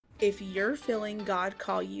If you're feeling God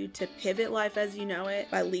call you to pivot life as you know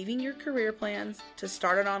it by leaving your career plans to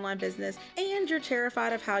start an online business and you're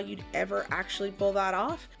terrified of how you'd ever actually pull that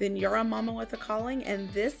off, then you're a mama with a calling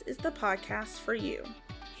and this is the podcast for you.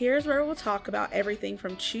 Here's where we'll talk about everything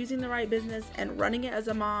from choosing the right business and running it as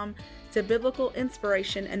a mom to biblical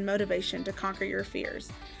inspiration and motivation to conquer your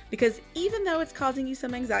fears. Because even though it's causing you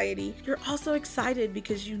some anxiety, you're also excited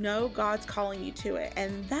because you know God's calling you to it.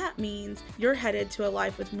 And that means you're headed to a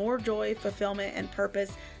life with more joy, fulfillment, and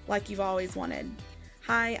purpose like you've always wanted.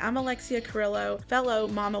 Hi, I'm Alexia Carrillo, fellow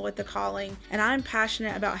mama with a calling, and I'm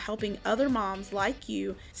passionate about helping other moms like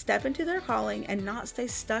you step into their calling and not stay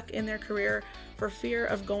stuck in their career for fear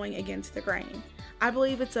of going against the grain. I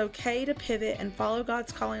believe it's okay to pivot and follow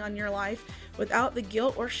God's calling on your life without the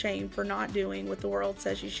guilt or shame for not doing what the world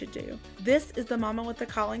says you should do. This is the Mama with a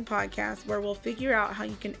Calling podcast, where we'll figure out how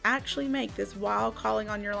you can actually make this wild calling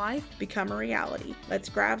on your life become a reality. Let's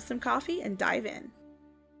grab some coffee and dive in.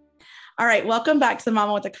 All right, welcome back to the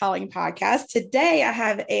Mama with a Calling podcast. Today I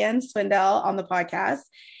have Ann Swindell on the podcast,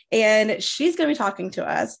 and she's going to be talking to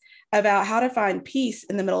us about how to find peace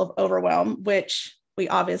in the middle of overwhelm, which we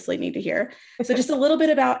obviously need to hear. So just a little bit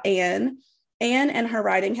about Ann. Ann and her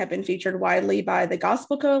writing have been featured widely by the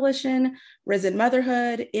Gospel Coalition, Risen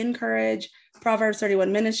Motherhood, Encourage, Proverbs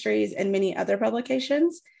 31 Ministries, and many other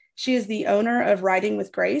publications. She is the owner of Writing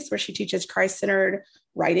with Grace, where she teaches Christ-centered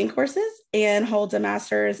writing courses and holds a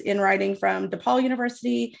master's in writing from DePaul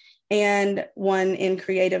University and one in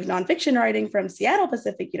creative nonfiction writing from Seattle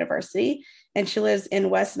Pacific University. And she lives in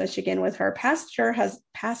West Michigan with her pastor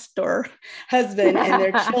husband and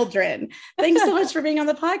their children. Thanks so much for being on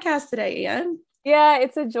the podcast today, Ann. Yeah,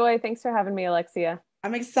 it's a joy. Thanks for having me, Alexia.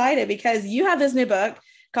 I'm excited because you have this new book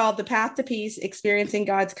called The Path to Peace, Experiencing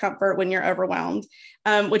God's Comfort When You're Overwhelmed,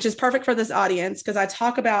 which is perfect for this audience because I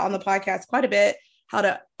talk about on the podcast quite a bit how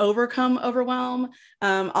to overcome overwhelm,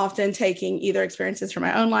 often taking either experiences from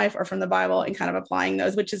my own life or from the Bible and kind of applying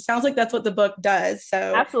those, which it sounds like that's what the book does.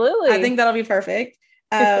 So absolutely, I think that'll be perfect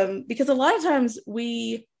because a lot of times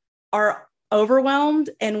we are overwhelmed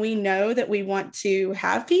and we know that we want to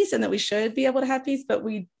have peace and that we should be able to have peace, but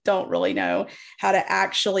we don't really know how to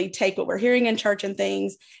actually take what we're hearing in church and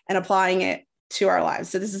things and applying it to our lives.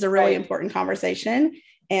 So this is a really important conversation,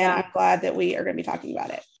 and I'm glad that we are going to be talking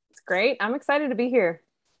about it. Great. I'm excited to be here.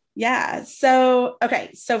 Yeah. So,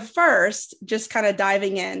 okay. So first, just kind of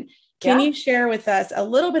diving in, can you share with us a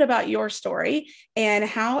little bit about your story and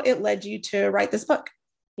how it led you to write this book?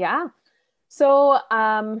 Yeah. So,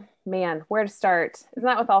 man, where to start? Isn't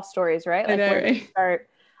that with all stories, right? Like, where to start?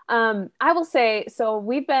 I will say, so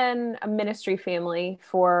we've been a ministry family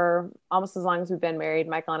for almost as long as we've been married.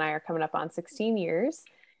 Michael and I are coming up on 16 years.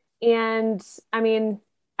 And I mean,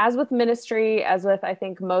 as with ministry, as with, I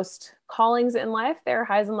think, most callings in life, there are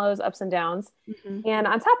highs and lows, ups and downs. Mm-hmm. And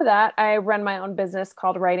on top of that, I run my own business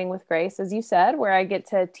called Writing with Grace, as you said, where I get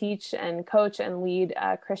to teach and coach and lead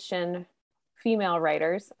Christian female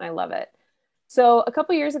writers. I love it. So a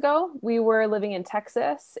couple years ago, we were living in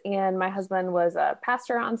Texas, and my husband was a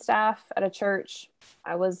pastor on staff at a church.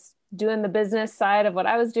 I was doing the business side of what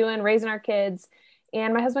I was doing, raising our kids,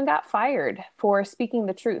 and my husband got fired for speaking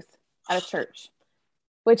the truth at a church,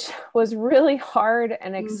 which was really hard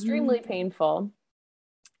and extremely painful.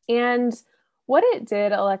 And what it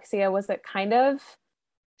did, Alexia, was it kind of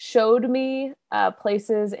showed me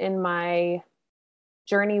places in my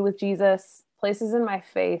journey with Jesus, places in my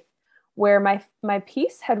faith, where my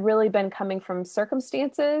peace had really been coming from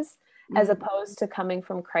circumstances as opposed to coming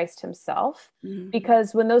from Christ himself.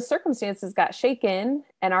 Because when those circumstances got shaken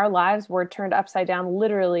and our lives were turned upside down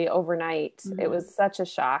literally overnight, it was such a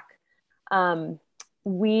shock.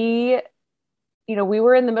 We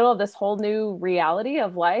were in the middle of this whole new reality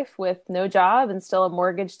of life with no job and still a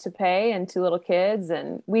mortgage to pay and 2 little kids.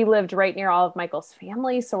 And we lived right near all of Michael's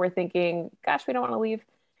family. So we're thinking, gosh, we don't want to leave.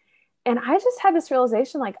 And I just had this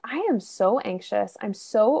realization, like, I am so anxious. I'm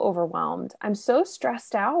so overwhelmed. I'm so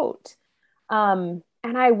stressed out. And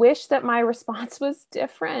I wish that my response was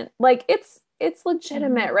different. Like it's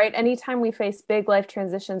legitimate, right? Anytime we face big life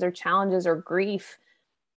transitions or challenges or grief,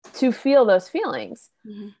 to feel those feelings.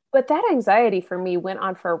 But that anxiety for me went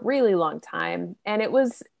on for a really long time. And it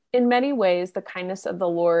was in many ways the kindness of the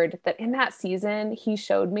Lord that in that season, he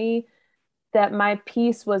showed me that my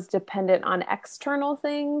peace was dependent on external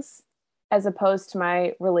things as opposed to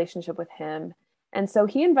my relationship with him. And so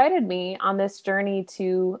he invited me on this journey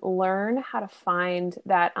to learn how to find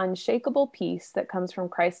that unshakable peace that comes from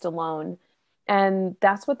Christ alone. And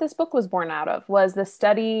that's what this book was born out of, was the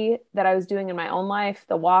study that I was doing in my own life,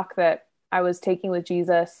 the walk that I was taking with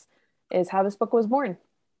Jesus, is how this book was born.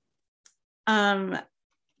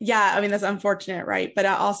 yeah, I mean, that's unfortunate, right? But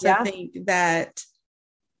I also Yeah. think that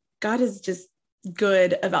God is just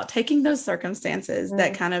good about taking those circumstances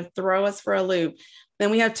that Mm. kind of throw us for a loop. Then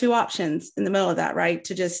we have two options in the middle of that, right?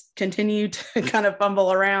 To just continue to kind of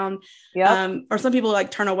fumble around. Yep. Or some people like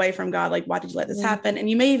turn away from God, like, why did you let this Mm. happen? And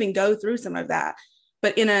you may even go through some of that.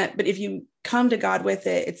 But if you come to God with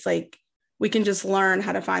it, it's like we can just learn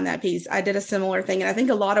how to find that peace. I did a similar thing. And I think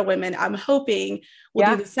a lot of women, I'm hoping, will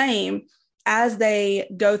do Yeah. the same as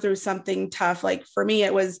they go through something tough. Like for me,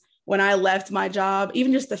 it was when I left my job,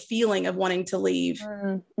 even just the feeling of wanting to leave.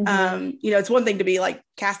 Mm-hmm. It's one thing to be like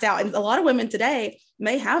cast out. And a lot of women today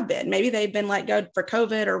may have been, maybe they've been let go for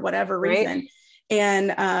COVID or whatever Right. reason.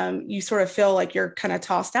 And you sort of feel like you're kind of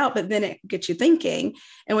tossed out, but then it gets you thinking.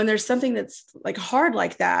 And when there's something that's like hard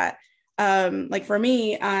like that, like for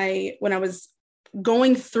me, when I was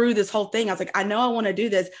going through this whole thing, I was like, I know I want to do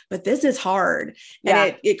this, but this is hard. And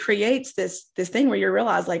Yeah. it creates this thing where you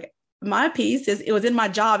realize like my peace it was in my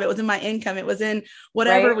job, it was in my income, it was in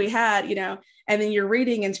whatever Right. we had, and then you're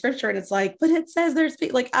reading in scripture and it's like, but it says there's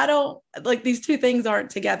like, I don't like these two things aren't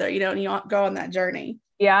together, and you go on that journey.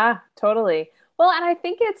 Yeah, totally. Well, and I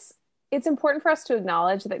think it's important for us to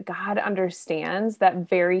acknowledge that God understands that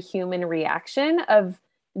very human reaction of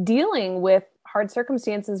dealing with hard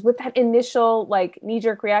circumstances with that initial like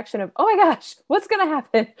knee-jerk reaction of, oh my gosh, what's going to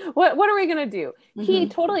happen? What are we going to do? He Mm-hmm.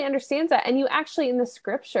 totally understands that. And you actually in the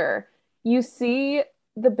scripture, you see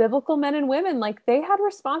the biblical men and women like they had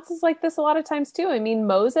responses like this a lot of times too. I mean,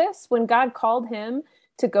 Moses, when God called him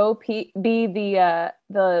to go be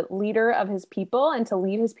the leader of his people and to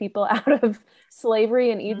lead his people out of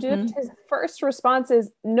slavery in Egypt, Mm-hmm. his first response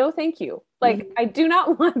is, "No, thank you. Like, Mm-hmm. I do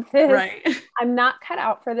not want this. Right. I'm not cut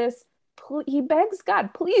out for this." He begs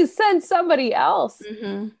God, "Please send somebody else."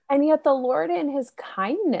 Mm-hmm. And yet, the Lord, in his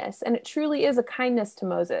kindness, and it truly is a kindness to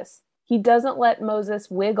Moses, he doesn't let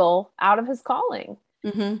Moses wiggle out of his calling.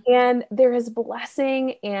 Mm-hmm. And there is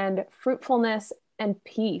blessing and fruitfulness and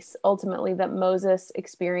peace ultimately that Moses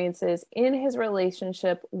experiences in his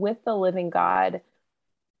relationship with the living God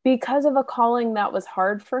because of a calling that was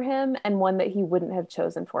hard for him and one that he wouldn't have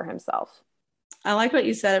chosen for himself. I like what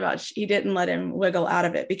you said about he didn't let him wiggle out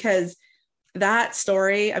of it, because that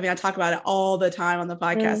story, I mean, I talk about it all the time on the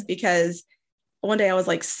podcast, Mm. because one day I was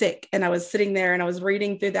like sick and I was sitting there and I was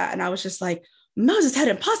reading through that and I was just like, Moses had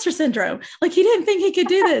imposter syndrome. Like he didn't think he could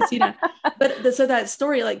do this. But so that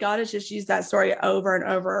story, like God has just used that story over and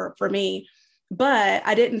over for me. But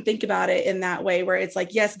I didn't think about it in that way where it's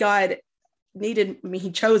like, yes, God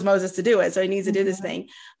he chose Moses to do it. So he needs to do this thing.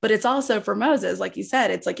 But it's also for Moses, like you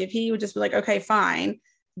said, it's like if he would just be like, okay, fine,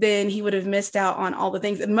 then he would have missed out on all the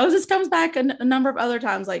things. And Moses comes back a number of other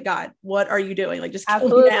times, like, God, what are you doing? Like, just kill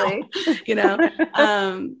me now, Absolutely. you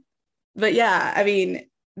know? But yeah, I mean,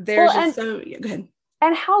 Well, there's just so, yeah, go ahead.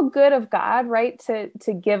 and how good of God, right,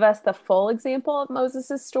 to give us the full example of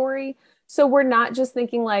Moses's story. So we're not just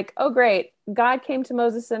thinking like, oh great, God came to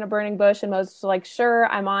Moses in a burning bush and Moses was like, sure,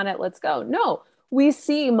 I'm on it, let's go. No, we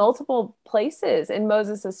see multiple places in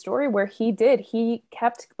Moses's story where he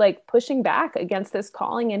kept like pushing back against this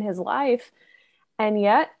calling in his life. And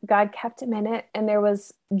yet God kept him in it. And there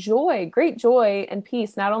was joy, great joy and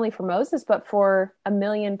peace, not only for Moses, but for 1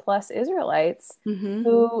 million+ Israelites Mm-hmm.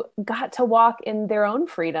 who got to walk in their own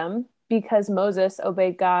freedom because Moses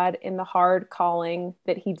obeyed God in the hard calling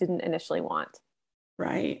that he didn't initially want.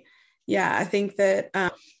 Right. Yeah, I think that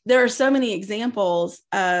there are so many examples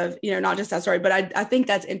of, not just that story, but I think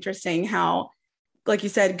that's interesting how, like you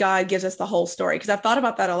said, God gives us the whole story. Because I've thought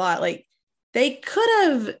about that a lot. Like they could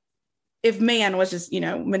have, if man was just,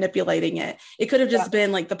 manipulating it, it could have Yeah, just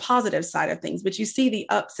been like the positive side of things, but you see the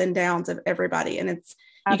ups and downs of everybody. And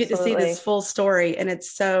you get to see this absolutely. full story and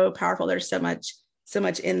it's so powerful. There's so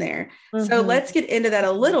much in there. So Mm-hmm. let's get into that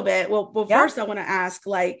a little bit. Well, Yeah. first I want to ask,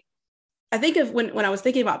 like, I think of when I was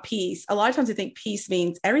thinking about peace, a lot of times I think peace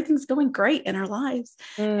means everything's going great in our lives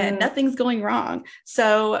and Mm, nothing's going wrong.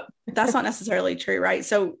 So that's not necessarily true, right?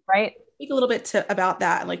 So right. speak a little bit about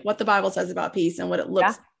that, and like what the Bible says about peace and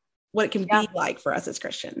Yeah. what it can Yeah. be like for us as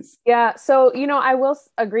Christians. Yeah. So, I will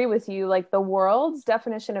agree with you. Like the world's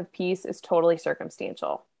definition of peace is totally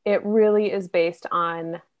circumstantial. It really is based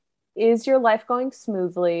on, is your life going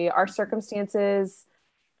smoothly? Are circumstances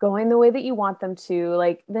going the way that you want them to?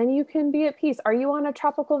 Like, then you can be at peace. Are you on a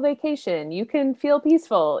tropical vacation? You can feel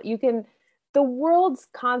peaceful. The world's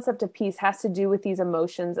concept of peace has to do with these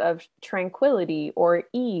emotions of tranquility or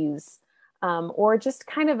ease, or just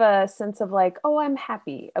kind of a sense of like, oh, I'm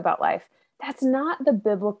happy about life. That's not the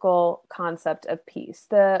biblical concept of peace.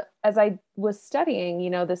 As I was studying,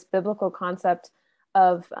 this biblical concept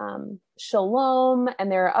of shalom,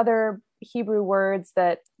 and there are other Hebrew words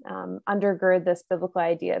that undergird this biblical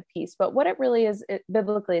idea of peace. But what it really is,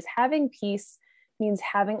 biblically, is having peace means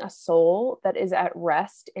having a soul that is at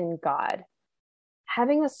rest in God,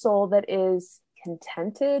 having a soul that is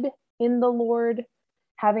contented in the Lord,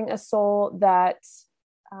 having a soul that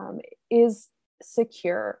is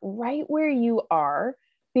secure right where you are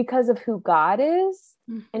because of who God is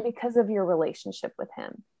and because of your relationship with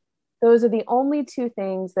him. Those are the only two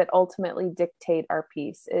things that ultimately dictate our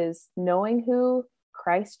peace, is knowing who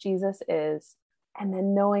Christ Jesus is, and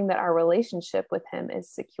then knowing that our relationship with him is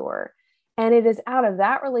secure. And it is out of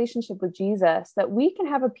that relationship with Jesus that we can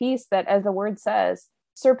have a peace that, as the word says,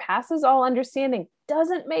 surpasses all understanding,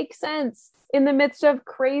 doesn't make sense in the midst of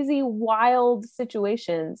crazy, wild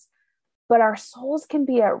situations, but our souls can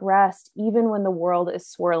be at rest even when the world is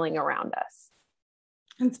swirling around us.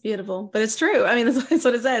 It's beautiful, but it's true. I mean, that's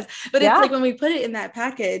what it says. But it's like when we put it in that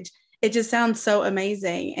package, it just sounds so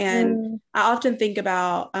amazing. And I often think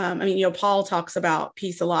about, Paul talks about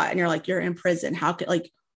peace a lot, and you're like, you're in prison. How could,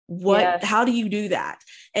 like, what, Yes. how do you do that?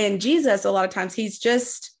 And Jesus, a lot of times he's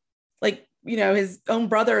just like, his own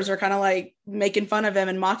brothers are kind of like making fun of him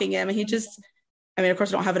and mocking him. And he just, of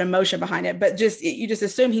course, I don't have an emotion behind it, but you just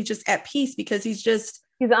assume he's just at peace because he's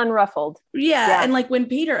unruffled. Yeah. And like when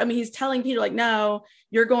Peter, he's telling Peter, like, no,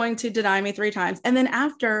 you're going to deny me 3 times. And then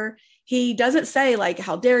after, he doesn't say like,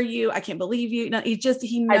 how dare you? I can't believe you. No, he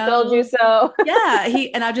knows. I told you so. Yeah.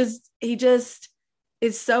 He just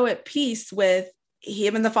is so at peace with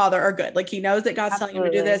him, and the Father are good. Like, he knows that God's telling him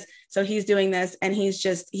to do this. So he's doing this, and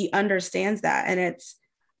he understands that. And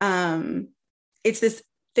it's this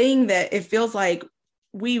thing that it feels like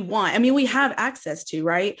we want. We have access to,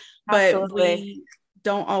 right? Absolutely. But we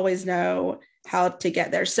don't always know how to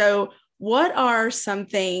get there. So what are some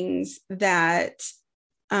things that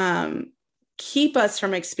keep us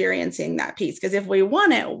from experiencing that peace? Because if we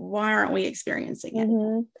want it, why aren't we experiencing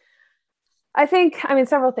it? I think,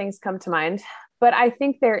 several things come to mind, but I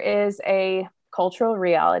think there is a cultural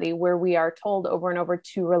reality where we are told over and over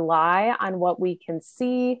to rely on what we can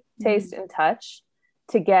see, taste, and touch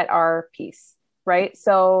to get our peace, right?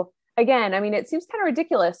 So again, it seems kind of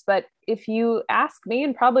ridiculous, but if you ask me,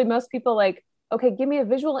 and probably most people, like, okay, give me a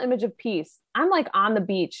visual image of peace, I'm like on the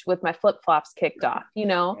beach with my flip-flops kicked off,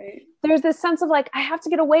 Right. There's this sense of like, I have to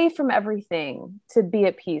get away from everything to be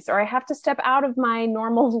at peace, or I have to step out of my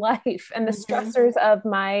normal life and the stressors of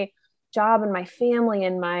my job and my family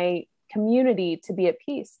and my community to be at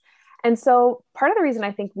peace. And so part of the reason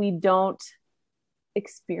I think we don't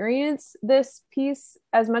experience this peace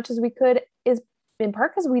as much as we could is in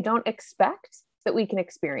part because we don't expect that we can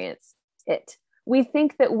experience it. We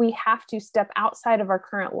think that we have to step outside of our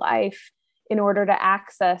current life in order to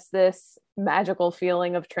access this magical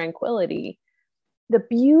feeling of tranquility. The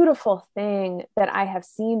beautiful thing that I have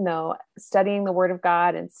seen, though, studying the Word of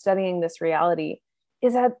God and studying this reality,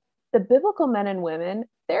 is that the biblical men and women,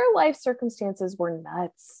 their life circumstances were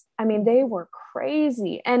nuts. They were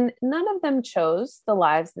crazy, and none of them chose the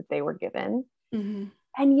lives that they were given.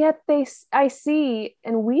 And yet I see,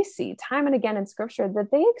 and we see time and again in scripture,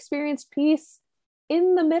 that they experienced peace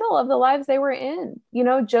in the middle of the lives they were in.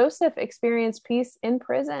 Joseph experienced peace in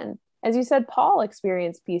prison. As you said, Paul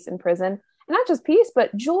experienced peace in prison, and not just peace,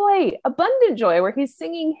 but joy, abundant joy, where he's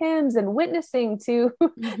singing hymns and witnessing to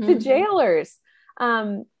the jailers.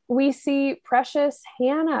 We see precious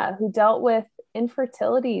Hannah, who dealt with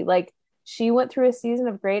infertility. Like, she went through a season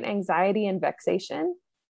of great anxiety and vexation,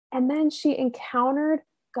 and then she encountered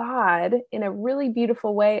God in a really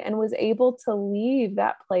beautiful way and was able to leave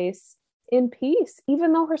that place in peace,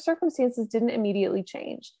 even though her circumstances didn't immediately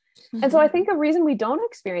change. And so I think a reason we don't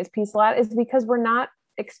experience peace a lot is because we're not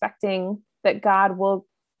expecting that God will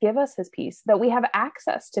give us his peace, that we have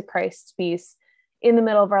access to Christ's peace in the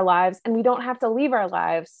middle of our lives, and we don't have to leave our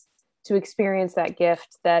lives to experience that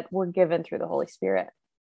gift that we're given through the Holy Spirit.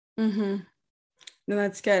 No,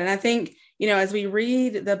 that's good. And I think, as we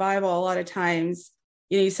read the Bible, a lot of times,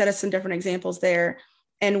 you set us some different examples there,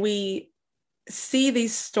 and we see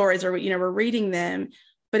these stories, or, we're reading them,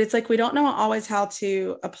 but it's like, we don't know always how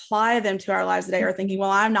to apply them to our lives today, or thinking,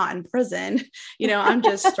 well, I'm not in prison, I'm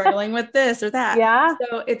just struggling with this or that. Yeah.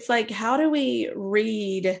 So it's like, how do we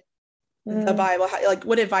read the Bible?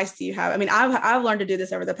 What advice do you have? I've learned to do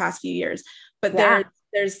this over the past few years, but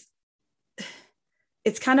there's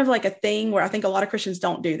it's kind of like a thing where I think a lot of Christians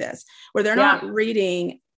don't do this, where they're not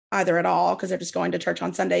reading either at all, because they're just going to church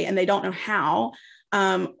on Sunday and they don't know how,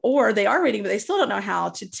 or they are reading, but they still don't know how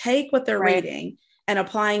to take what they're reading and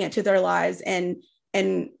applying it to their lives, and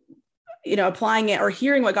applying it or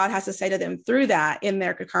hearing what God has to say to them through that in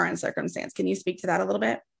their current circumstance. Can you speak to that a little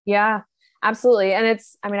bit? Yeah. Absolutely. And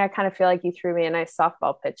I mean, I kind of feel like you threw me a nice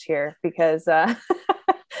softball pitch here because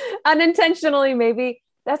unintentionally, maybe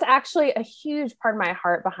that's actually a huge part of my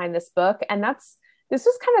heart behind this book. And this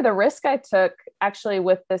was kind of the risk I took actually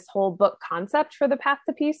with this whole book concept for The Path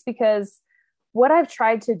to Peace, because what I've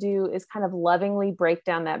tried to do is kind of lovingly break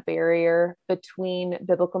down that barrier between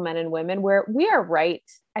biblical men and women, where we are right,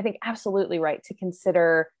 I think absolutely right, to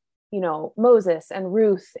consider, Moses and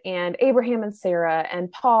Ruth and Abraham and Sarah and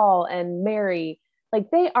Paul and Mary, like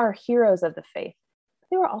they are heroes of the faith.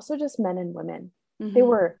 They were also just men and women. Mm-hmm. They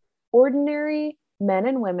were ordinary men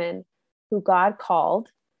and women who God called,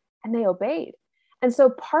 and they obeyed. And so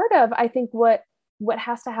part of, I think, what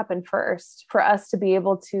has to happen first for us to be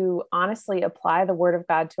able to honestly apply the word of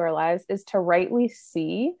God to our lives is to rightly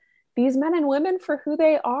see these men and women for who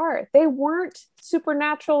they are. They weren't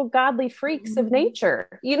supernatural, godly freaks of nature,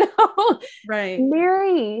 Right.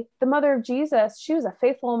 Mary, the mother of Jesus, she was a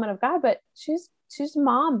faithful woman of God, but she's a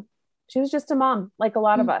mom. She was just a mom, like a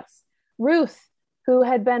lot of us. Ruth, who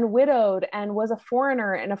had been widowed and was a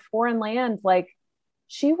foreigner in a foreign land, like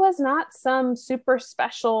she was not some super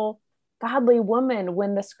special godly woman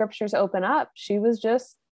when the scriptures open up. She was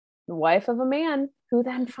just the wife of a man who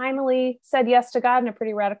then finally said yes to God in a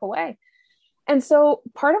pretty radical way. And so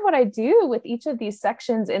part of what I do with each of these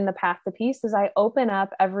sections in The Path to Peace is I open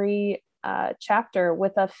up every chapter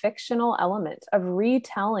with a fictional element of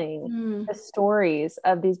retelling the stories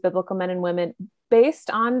of these biblical men and women based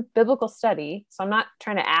on biblical study. So I'm not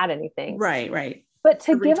trying to add anything. Right. But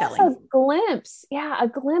to give us a glimpse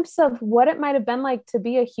of what it might have been like to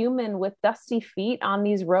be a human with dusty feet on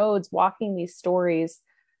these roads, walking these stories,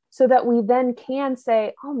 so that we then can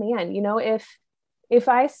say, oh man, if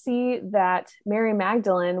I see that Mary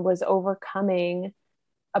Magdalene was overcoming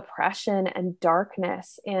oppression and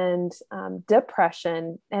darkness and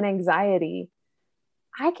depression and anxiety,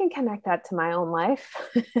 I can connect that to my own life.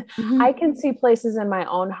 I can see places in my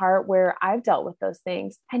own heart where I've dealt with those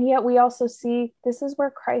things. And yet we also see this is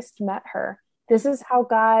where Christ met her. This is how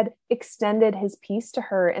God extended his peace to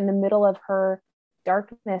her in the middle of her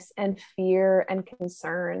darkness and fear and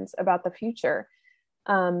concerns about the future.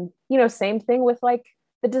 Same thing with like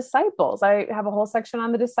the disciples. I have a whole section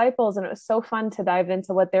on the disciples, and it was so fun to dive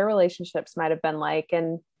into what their relationships might have been like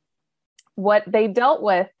and what they dealt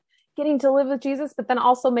with getting to live with Jesus, but then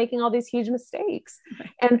also making all these huge mistakes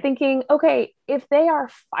and thinking, okay, if they are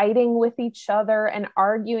fighting with each other and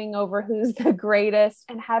arguing over who's the greatest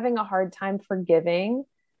and having a hard time forgiving,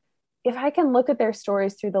 if I can look at their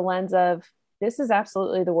stories through the lens of this is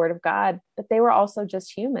absolutely the word of God, but they were also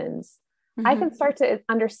just humans, I can start to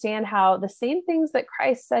understand how the same things that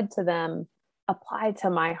Christ said to them apply to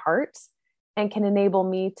my heart and can enable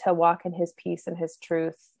me to walk in his peace and his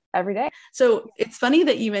truth every day. So it's funny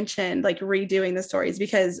that you mentioned like redoing the stories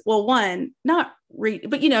because, well, one, not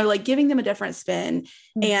but like giving them a different spin.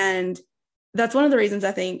 And that's one of the reasons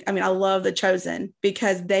I love The Chosen,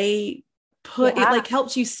 because they it like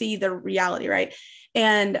helps you see the reality. Right.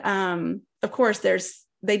 And of course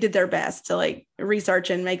they did their best to like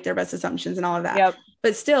research and make their best assumptions and all of that. Yep.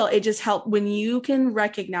 But still, it just helped when you can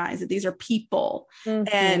recognize that these are people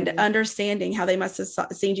and understanding how they must have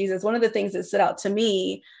seen Jesus. One of the things that stood out to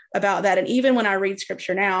me about that, and even when I read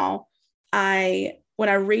scripture now, when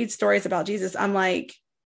I read stories about Jesus, I'm like,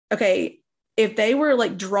 okay, if they were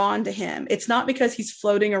like drawn to him, it's not because he's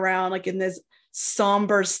floating around like in this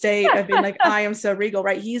somber state of being like, I am so regal,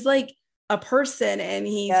 right? He's like a person and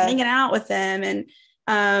he's hanging out with them.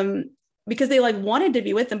 And because they like wanted to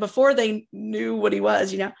be with him before they knew what he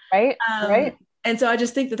was, Right. Right. And so I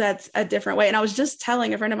just think that that's a different way. And I was just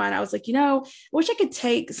telling a friend of mine, I was like, I wish I could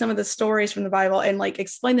take some of the stories from the Bible and like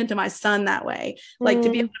explain them to my son that way, like to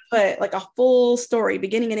be able to put like a full story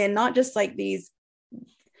beginning and end, not just like these,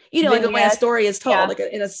 like the way a story is told, like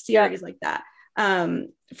in a series like that,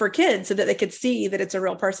 for kids, so that they could see that it's a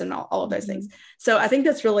real person, all of those things. So I think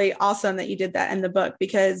that's really awesome that you did that in the book,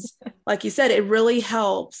 because like you said, it really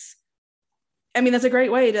helps. That's a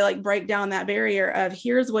great way to like break down that barrier of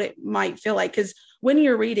here's what it might feel like. Because when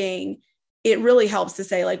you're reading, it really helps to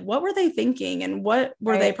say like, what were they thinking and what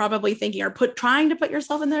were they probably thinking, or trying to put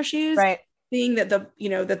yourself in their shoes, seeing that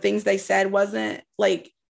the things they said wasn't like,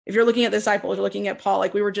 if you're looking at the disciples, you're looking at Paul,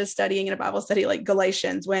 like we were just studying in a Bible study, like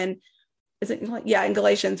Galatians, in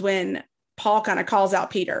Galatians, when Paul kind of calls out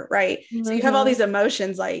Peter, right? So you have all these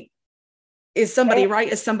emotions, like, is somebody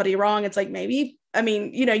right? Is somebody wrong? It's like, maybe,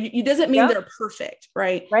 you doesn't mean they're perfect.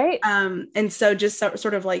 Right. Right. And so just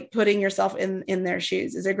sort of like putting yourself in their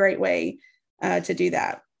shoes is a great way to do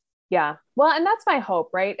that. Yeah. Well, and that's my hope,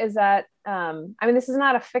 right? Is that, this is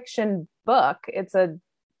not a fiction book. It's a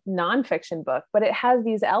nonfiction book, but it has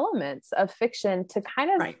these elements of fiction to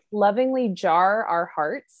kind of Right. lovingly jar our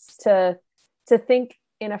hearts to think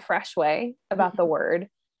in a fresh way about the word,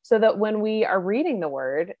 so that when we are reading the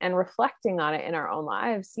word and reflecting on it in our own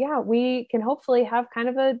lives, we can hopefully have kind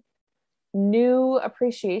of a new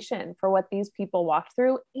appreciation for what these people walked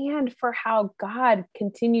through and for how God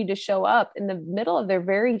continued to show up in the middle of their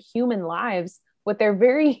very human lives with their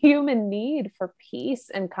very human need for peace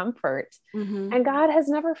and comfort. Mm-hmm. And God has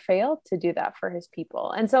never failed to do that for his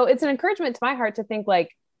people. And so it's an encouragement to my heart to think like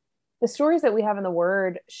the stories that we have in the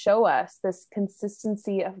word show us this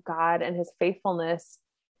consistency of God and his faithfulness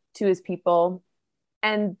to his people.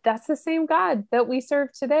 And that's the same God that we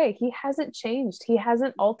serve today. He hasn't changed. He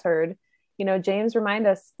hasn't altered. James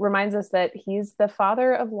reminds us that he's the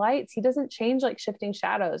Father of lights. He doesn't change like shifting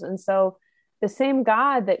shadows. And so the same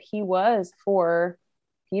God that he was for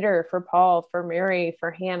Peter, for Paul, for Mary, for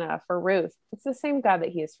Hannah, for Ruth, it's the same God that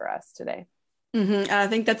he is for us today. Mm-hmm. And I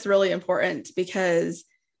think that's really important because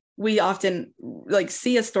we often like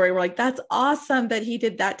see a story, we're like, that's awesome that he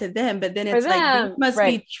did that to them. But then it's like, these must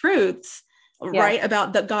be truths, right?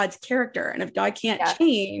 About God's character. And if God can't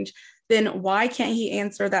change, then why can't he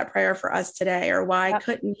answer that prayer for us today? Or why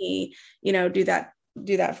couldn't he,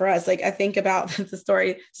 do that for us? Like, I think about the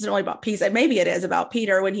story, it's not only about peace. Maybe it is about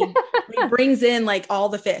Peter when he brings in like all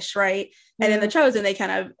the fish, right? And in The Chosen, they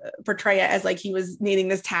kind of portray it as like he was needing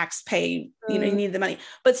this tax pay, he needed the money.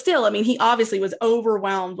 But still, I mean, he obviously was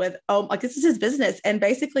overwhelmed with, this is his business. And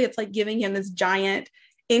basically it's like giving him this giant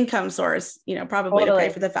income source, probably to pay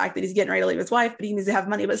for the fact that he's getting ready to leave his wife, but he needs to have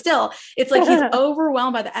money. But still, it's like he's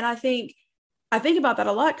overwhelmed by that. And I think about that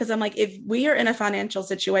a lot because I'm like, if we are in a financial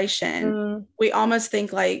situation, we almost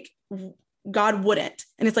think like God wouldn't.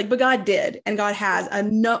 And it's like, but God did. And God has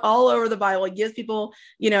all over the Bible. He gives people,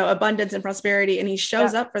 abundance and prosperity, and he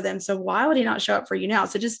shows up for them. So why would he not show up for you now?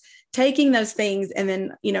 So just taking those things and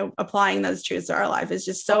then, applying those truths to our life is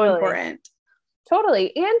just so important.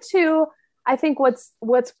 Totally. And I think what's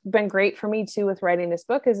been great for me too with writing this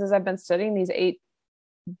book is as I've been studying these 8,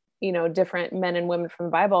 different men and women from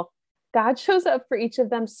the Bible, God shows up for each of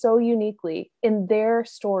them so uniquely in their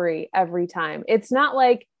story every time. It's not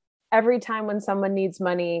like every time when someone needs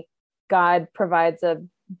money, God provides a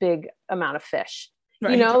big amount of fish,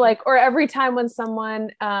 or every time when someone,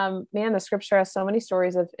 the scripture has so many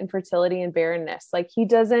stories of infertility and barrenness. Like he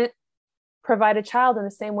doesn't provide a child in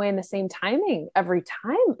the same way, in the same timing every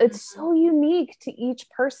time. It's so unique to each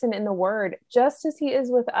person in the word, just as he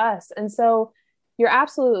is with us. And so you're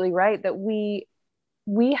absolutely right that we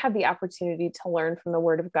have the opportunity to learn from the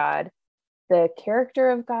word of God, the character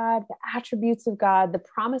of God, the attributes of God, the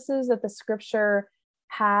promises that the scripture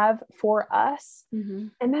have for us.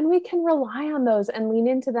 And then we can rely on those and lean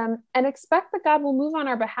into them and expect that God will move on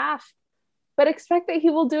our behalf, but expect that he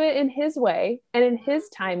will do it in his way and in his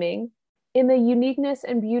timing, in the uniqueness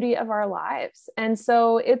and beauty of our lives. And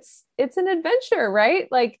so it's an adventure, right?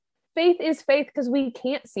 Like faith is faith because we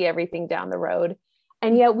can't see everything down the road.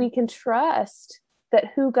 And yet we can trust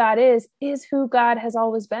that who God is who God has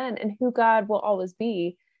always been and who God will always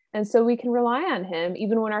be. And so we can rely on him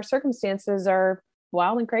even when our circumstances are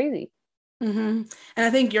wild and crazy. And I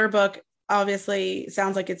think your book obviously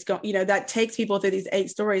sounds like it's going, that takes people through these 8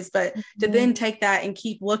 stories, but to then take that and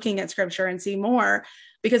keep looking at scripture and see more,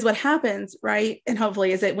 because what happens, right? And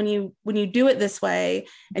hopefully is that when you do it this way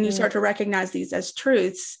and you start to recognize these as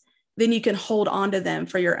truths, then you can hold on to them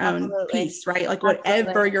for your own peace, right? Like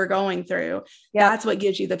whatever you're going through, that's what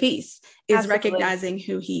gives you the peace, is recognizing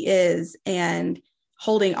who he is and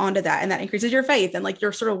holding on to that. And that increases your faith. And like,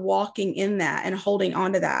 you're sort of walking in that and holding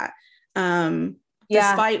on to that,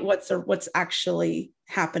 despite what's actually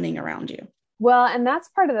happening around you. Well, and that's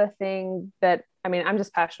part of the thing that, I'm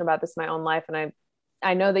just passionate about this in my own life. And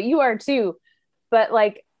I know that you are too, but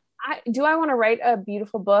like, I want to write a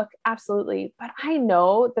beautiful book? Absolutely. But I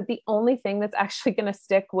know that the only thing that's actually going to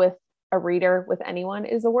stick with a reader, with anyone,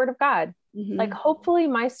 is the word of God. Like hopefully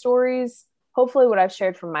my stories, hopefully what I've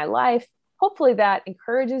shared from my life, hopefully that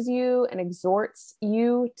encourages you and exhorts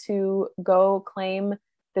you to go claim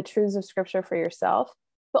the truths of scripture for yourself.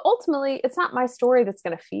 But ultimately, it's not my story that's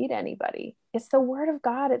going to feed anybody. It's the word of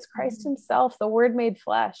God. It's Christ himself, the word made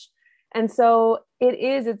flesh. And so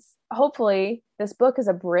it's hopefully this book is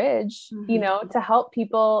a bridge, to help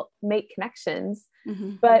people make connections.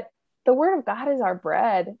 But the word of God is our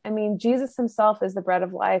bread. Jesus himself is the bread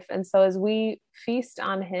of life. And so as we feast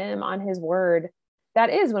on him, on his word, that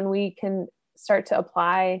is when we can start to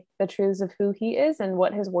apply the truths of who he is and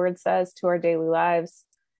what his word says to our daily lives.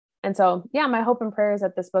 And so, my hope and prayer is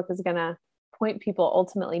that this book is going to point people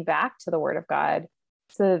ultimately back to the word of God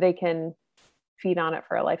so that they can feed on it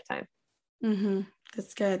for a lifetime. Mm-hmm.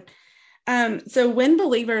 That's good. So when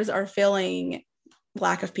believers are feeling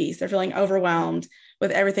lack of peace, they're feeling overwhelmed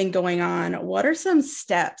with everything going on, what are some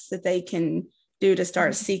steps that they can do to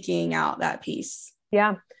start seeking out that peace?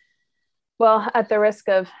 Yeah. Well, at the risk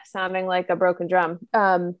of sounding like a broken drum,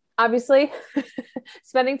 obviously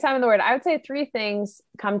spending time in the word, I would say 3 things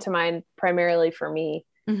come to mind primarily for me,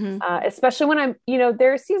 especially when I'm,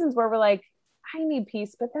 there are seasons where we're like, I need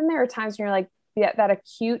peace. But then there are times when you're like, yeah, that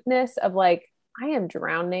acuteness of like, I am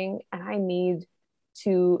drowning and I need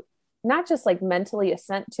to not just like mentally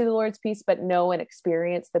assent to the Lord's peace, but know and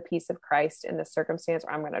experience the peace of Christ in the circumstance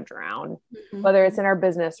where I'm going to drown, whether it's in our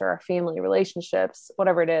business or our family relationships,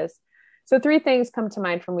 whatever it is. So 3 things come to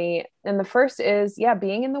mind for me. And the first is,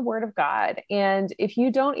 being in the Word of God. And if you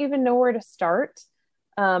don't even know where to start,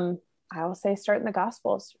 I will say start in the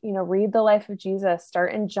Gospels, read the life of Jesus,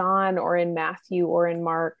 start in John or in Matthew or in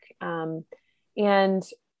Mark, and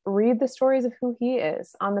read the stories of who he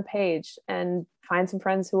is on the page, and find some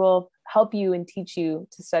friends who will help you and teach you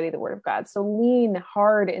to study the Word of God. So lean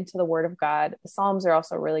hard into the Word of God. The Psalms are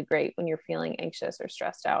also really great when you're feeling anxious or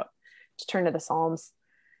stressed out, to turn to the Psalms.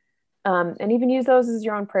 And even use those as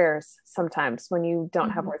your own prayers sometimes when you don't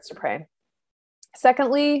have words to pray.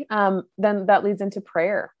 Secondly, then that leads into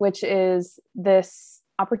prayer, which is this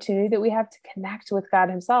opportunity that we have to connect with God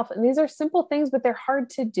himself. And these are simple things, but they're hard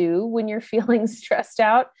to do when you're feeling stressed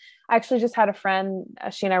out. I actually just had a friend,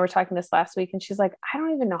 she and I were talking this last week, and she's like, I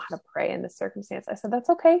don't even know how to pray in this circumstance. I said, that's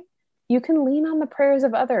okay. You can lean on the prayers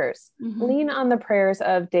of others, lean on the prayers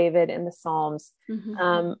of David in the Psalms,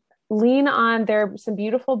 lean on, there are some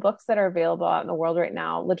beautiful books that are available out in the world right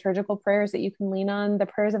now, liturgical prayers that you can lean on, the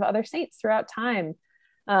prayers of other saints throughout time.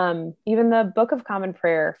 Even the Book of Common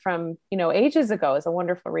Prayer from, ages ago is a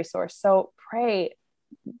wonderful resource. So pray,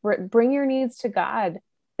 bring your needs to God,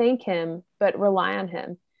 thank him, but rely on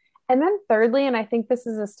him. And then thirdly, and I think this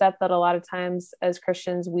is a step that a lot of times as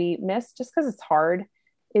Christians we miss just because it's hard,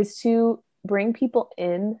 is to bring people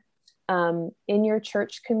in your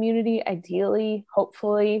church community. Ideally,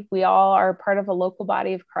 hopefully, we all are part of a local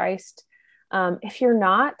body of Christ. If you're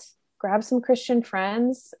not, grab some Christian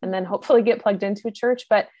friends and then hopefully get plugged into a church.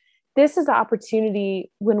 But this is the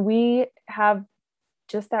opportunity when we have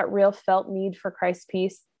just that real felt need for Christ's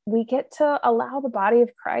peace, we get to allow the body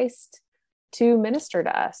of Christ to minister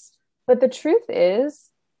to us. But the truth is,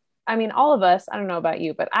 all of us, I don't know about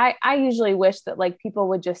you, but I usually wish that like people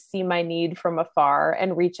would just see my need from afar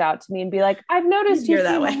and reach out to me and be like, I've noticed you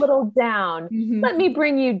seem a little down. Let me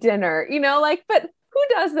bring you dinner, but who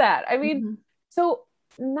does that? So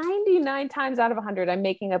 99 times out of 100, I'm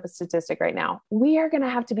making up a statistic right now, we are going to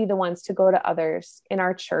have to be the ones to go to others in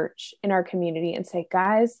our church, in our community, and say,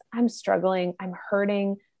 guys, I'm struggling. I'm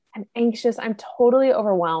hurting. I'm anxious. I'm totally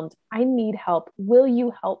overwhelmed. I need help. Will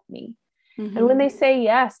you help me? And when they say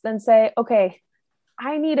yes, then say, okay,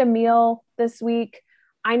 I need a meal this week.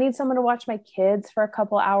 I need someone to watch my kids for a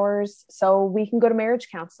couple hours so we can go to marriage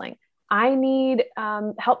counseling. I need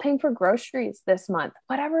help paying for groceries this month,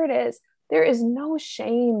 whatever it is. There is no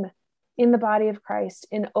shame in the body of Christ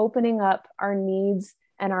in opening up our needs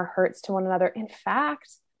and our hurts to one another. In fact,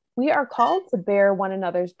 we are called to bear one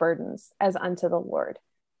another's burdens as unto the Lord.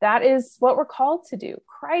 That is what we're called to do.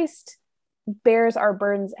 Christ bears our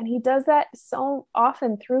burdens, and he does that so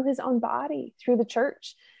often through his own body, through the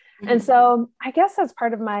church. And so I guess that's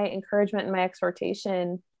part of my encouragement and my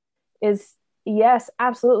exhortation is, yes,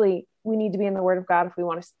 absolutely, we need to be in the Word of God if we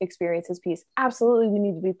want to experience his peace. Absolutely, we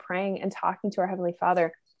need to be praying and talking to our Heavenly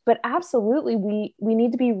Father. But absolutely, we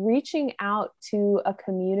need to be reaching out to a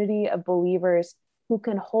community of believers who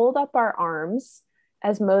can hold up our arms,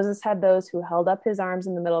 as Moses had those who held up his arms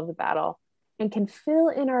in the middle of the battle, and can fill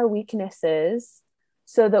in our weaknesses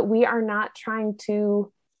so that we are not trying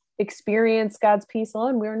to experience God's peace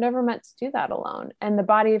alone. We were never meant to do that alone. And the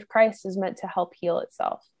body of Christ is meant to help heal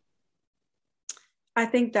itself. I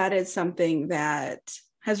think that is something that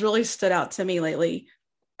has really stood out to me lately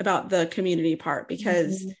about the community part,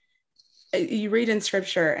 because you read in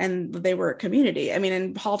scripture and they were a community.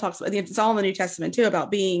 And Paul talks about, it's all in the New Testament too,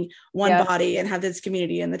 about being one body and have this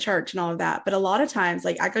community in the church and all of that. But a lot of times,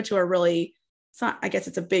 like I go to I guess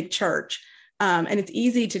it's a big church. And it's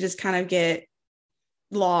easy to just kind of get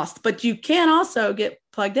lost, but you can also get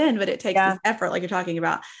plugged in, but it takes this effort, like you're talking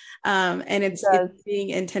about. And it's being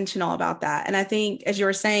intentional about that. And I think, as you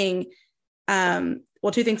were saying, 2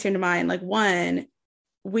 things came to mind. Like one,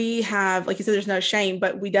 we have, like you said, there's no shame,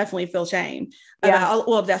 but we definitely feel shame about,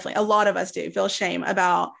 definitely a lot of us do feel shame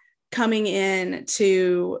about coming in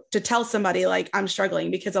to tell somebody like I'm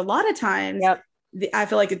struggling, because a lot of times I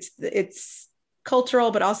feel like it's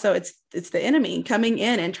cultural, but also it's the enemy coming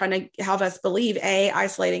in and trying to have us believe,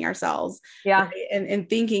 isolating ourselves. Yeah. Right? And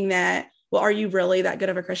thinking that, well, are you really that good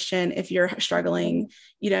of a Christian if you're struggling?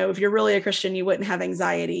 If you're really a Christian, you wouldn't have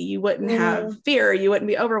anxiety, you wouldn't have fear, you wouldn't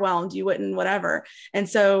be overwhelmed, you wouldn't whatever. And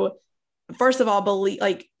so first of all,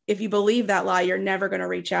 if you believe that lie, you're never going to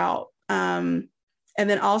reach out. And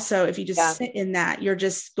then also, if you just sit in that, you're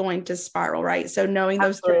just going to spiral, right? So knowing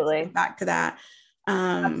those truths, back to that.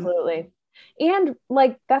 Absolutely. And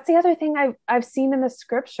like, that's the other thing I've seen in the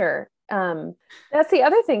scripture. That's the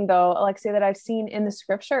other thing though, Alexia, that I've seen in the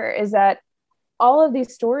scripture is that all of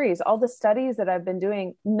these stories, all the studies that I've been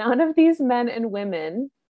doing, none of these men and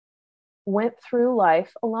women went through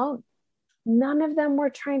life alone. None of them were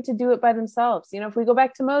trying to do it by themselves. If we go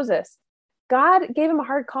back to Moses, God gave him a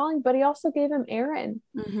hard calling, but he also gave him Aaron.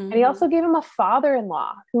 And he also gave him a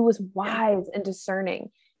father-in-law who was wise and discerning.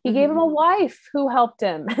 He gave him a wife who helped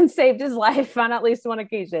him and saved his life on at least one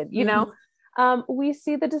occasion. We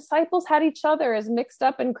see the disciples had each other, as mixed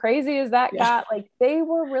up and crazy as that got. Like they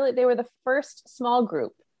were the first small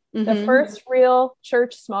group, the first real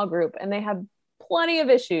church small group. And they had plenty of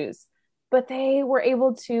issues, but they were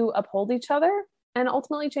able to uphold each other and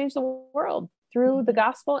ultimately change the world through the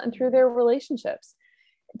gospel and through their relationships.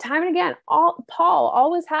 Time and again, Paul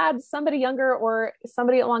always had somebody younger or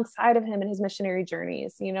somebody alongside of him in his missionary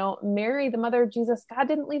journeys. Mary, the mother of Jesus, God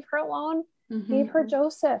didn't leave her alone, gave her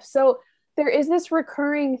Joseph. So there is this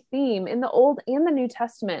recurring theme in the Old and the New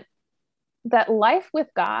Testament that life with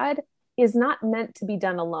God is not meant to be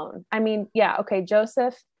done alone. I mean,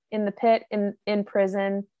 Joseph in the pit, in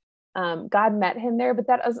prison, God met him there, but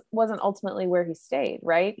that wasn't ultimately where he stayed,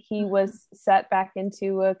 right? He was set back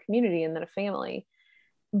into a community and then a family.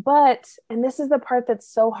 But, and this is the part that's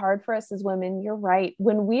so hard for us as women, you're right.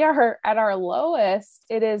 When we are at our lowest,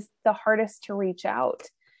 it is the hardest to reach out.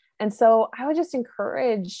 And so I would just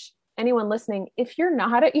encourage anyone listening, if you're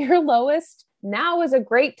not at your lowest, now is a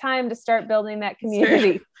great time to start building that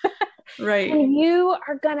community. Right. And you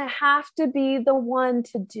are going to have to be the one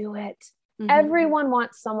to do it. Everyone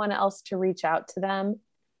wants someone else to reach out to them.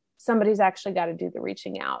 Somebody's actually got to do the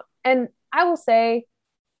reaching out. And I will say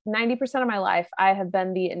 90% of my life, I have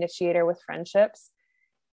been the initiator with friendships,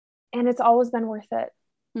 and it's always been worth it.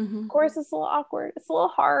 Of course, it's a little awkward. It's a little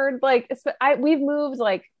hard. Like we've moved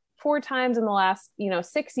like 4 times in the last,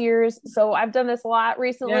 6 years. So I've done this a lot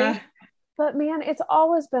recently, but man, it's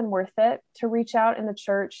always been worth it to reach out in the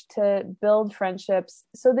church, to build friendships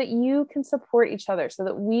so that you can support each other, so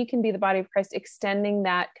that we can be the body of Christ, extending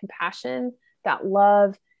that compassion, that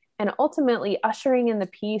love, and ultimately ushering in the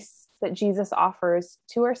peace that Jesus offers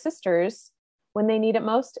to our sisters when they need it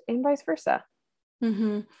most, and vice versa.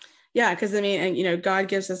 Yeah. Cause God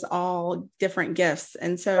gives us all different gifts.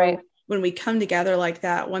 And so when we come together like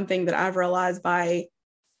that, one thing that I've realized by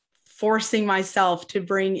forcing myself to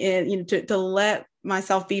bring in, to let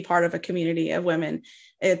myself be part of a community of women,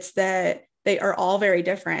 it's that they are all very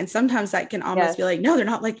different. And sometimes that can almost be like, no, they're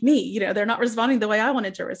not like me. They're not responding the way I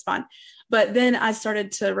wanted to respond. But then I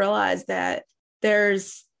started to realize that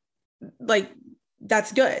there's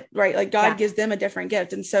that's good, right? Like God gives them a different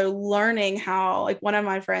gift. And so learning how, like one of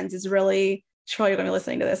my friends is really, she's probably going to be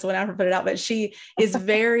listening to this whenever I put it out, but she is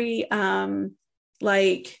very, hold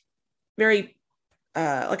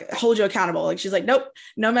you accountable. Like, she's like, nope,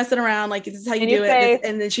 no messing around. Like, this is how you do it.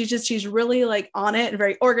 And then she's really like on it and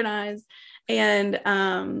very organized. And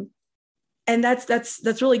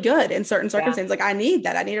that's really good in certain circumstances. Like I need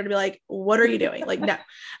that. I need her to be like, what are you doing? Like, no.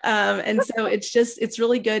 And so it's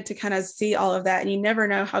really good to kind of see all of that. And you never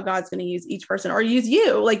know how God's going to use each person or use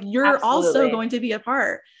you. Like you're also going to be a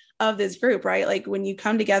part of this group, right? Like when you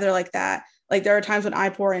come together like that, like there are times when I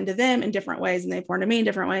pour into them in different ways and they pour into me in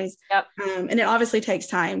different ways. And it obviously takes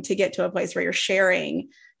time to get to a place where you're sharing,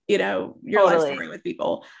 your life story with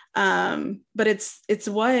people. But it's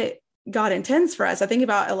what God intends for us. I think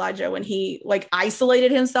about Elijah when he like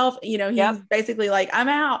isolated himself, he's basically like, I'm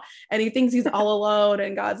out, and he thinks he's all alone.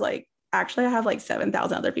 And God's like, actually, I have like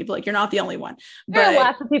 7,000 other people. Like, you're not the only one. There are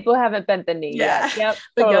lots of people who haven't bent the knee yet.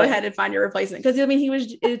 But go ahead and find your replacement. Because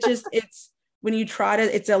it's when you try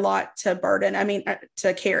to, it's a lot to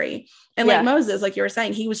to carry. And like Moses, like you were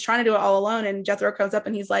saying, he was trying to do it all alone. And Jethro comes up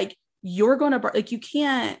and he's like, you're going to, like, you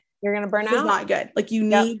can't, you're going to burn out. This is not good. Like you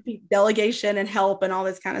need delegation and help and all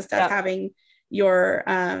this kind of stuff. Having your,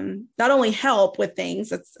 not only help with things,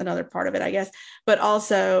 that's another part of it, I guess, but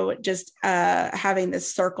also just, having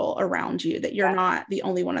this circle around you, that you're not the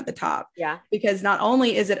only one at the top. Because not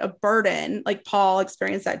only is it a burden, like Paul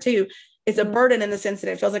experienced that too. It's a burden in the sense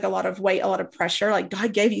that it feels like a lot of weight, a lot of pressure. Like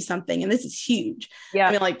God gave you something, and this is huge.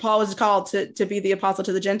 Like Paul was called to be the apostle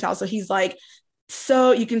to the Gentiles. So he's like,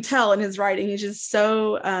 so you can tell in his writing, he's just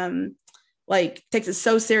so like takes it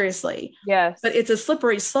so seriously. Yes. But it's a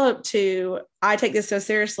slippery slope to, I take this so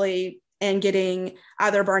seriously and getting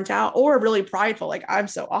either burnt out or really prideful. Like, I'm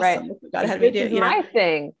so awesome. Right. God had me do it. My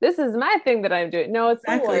thing. This is my thing that I'm doing. No, it's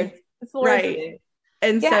exactly. the Lord's. It's the Lord's right. thing.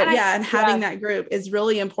 And so, and having that group is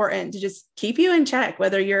really important to just keep you in check,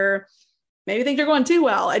 whether you're maybe think you're going too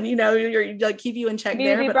well and, you're like, keep you in check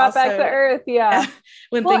there, but brought also back to earth. Yeah.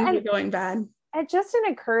 when things are going bad. And just an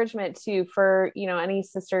encouragement too, for, any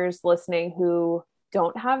sisters listening who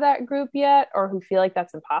don't have that group yet, or who feel like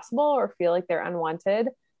that's impossible or feel like they're unwanted.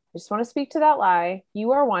 I just want to speak to that lie.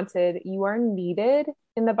 You are wanted. You are needed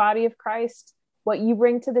in the body of Christ. What you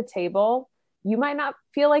bring to the table, you might not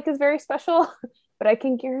feel like is very special, but I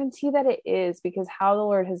can guarantee that it is, because how the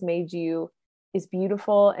Lord has made you is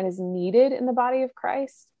beautiful and is needed in the body of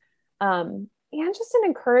Christ. And just an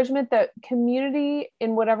encouragement that community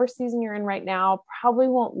in whatever season you're in right now probably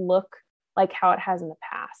won't look like how it has in the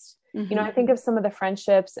past. Mm-hmm. I think of some of the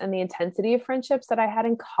friendships and the intensity of friendships that I had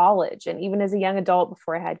in college and even as a young adult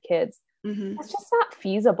before I had kids. Mm-hmm. It's just not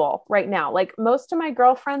feasible right now. Like, most of my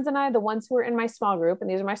girlfriends and I, the ones who are in my small group, and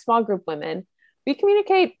these are my small group women, we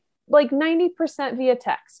communicate like 90% via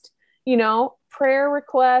text, prayer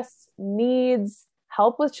requests, needs,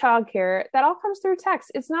 help with childcare, that all comes through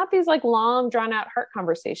text. It's not these like long drawn out heart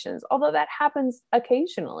conversations, although that happens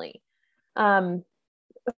occasionally.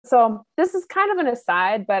 So this is kind of an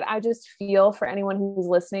aside, but I just feel for anyone who's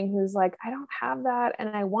listening, who's like, I don't have that and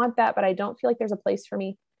I want that, but I don't feel like there's a place for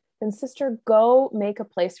me. Then sister, go make a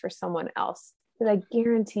place for someone else. Because I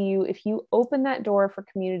guarantee you, if you open that door for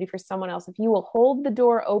community for someone else, if you will hold the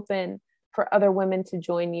door open for other women to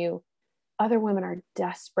join you, other women are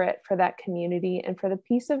desperate for that community and for the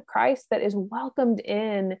peace of Christ that is welcomed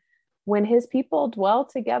in when his people dwell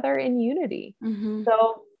together in unity. Mm-hmm.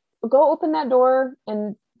 So go open that door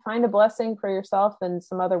and find a blessing for yourself and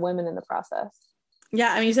some other women in the process.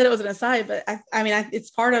 Yeah. I mean, you said it was an aside, but it's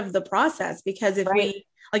part of the process, because if we,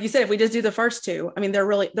 like you said, if we just do the first two, I mean,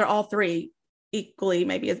 they're all three equally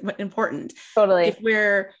maybe as important. Totally. If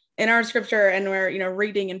we're in our scripture and we're,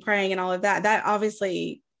 reading and praying and all of that, that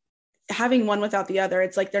obviously, having one without the other,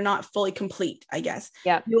 it's like they're not fully complete, I guess.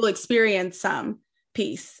 Yeah. You will experience some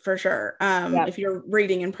peace for sure. If you're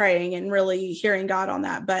reading and praying and really hearing God on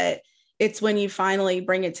that, but it's when you finally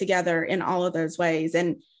bring it together in all of those ways. And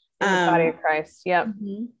in the body of Christ. Yep.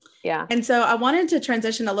 Mm-hmm. Yeah. And so I wanted to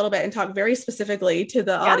transition a little bit and talk very specifically to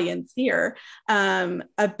the audience here,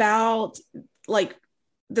 about like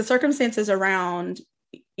the circumstances around,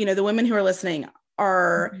 the women who are listening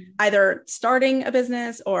are either starting a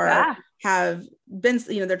business or have been,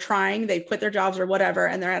 they're trying, they quit their jobs or whatever,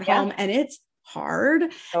 and they're at home and it's hard.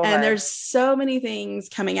 And there's so many things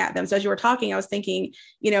coming at them. So as you were talking, I was thinking,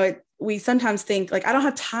 we sometimes think like, I don't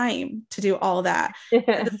have time to do all that.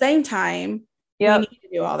 At the same time, we need to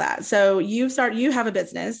do all that. So you have a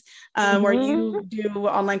business where you do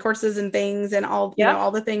online courses and things and all,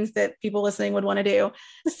 all the things that people listening would want to do.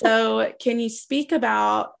 So can you speak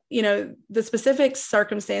about, the specific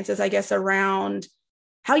circumstances, I guess, around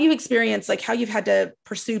how you experience, like how you've had to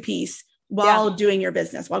pursue peace while doing your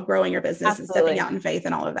business, while growing your business and stepping out in faith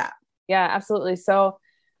and all of that? Yeah, absolutely. So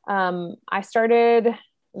I started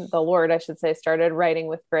writing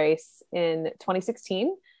with Grace in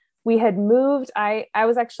 2016. We had moved. I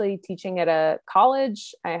was actually teaching at a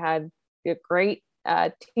college. I had a great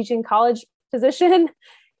teaching college position,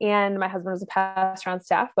 and my husband was a pastor on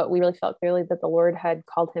staff, but we really felt clearly that the Lord had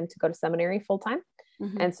called him to go to seminary full time.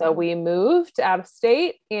 Mm-hmm. And so we moved out of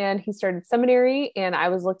state and he started seminary, and I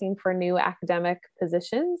was looking for new academic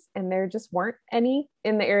positions, and there just weren't any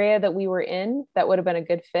in the area that we were in that would have been a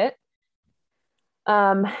good fit.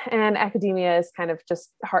 And academia is kind of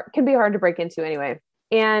just can be hard to break into anyway.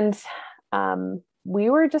 And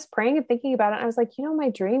we were just praying and thinking about it. And I was like, my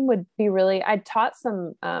dream would be I'd taught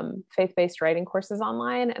some faith-based writing courses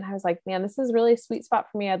online. And I was like, man, this is really a sweet spot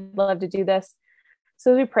for me. I'd love to do this.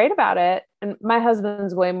 So we prayed about it. And my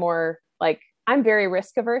husband's way more like, I'm very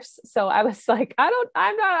risk averse. So I was like, I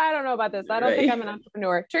don't know about this. I don't think I'm an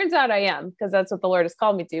entrepreneur. Turns out I am, because that's what the Lord has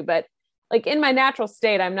called me to. But like in my natural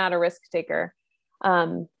state, I'm not a risk taker.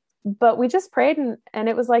 But we just prayed and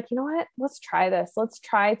it was like, you know what, let's try this. Let's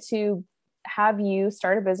try to have you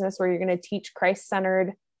start a business where you're going to teach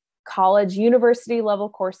Christ-centered college, university level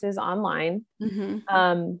courses online.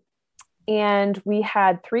 Mm-hmm. And we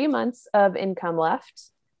had 3 months of income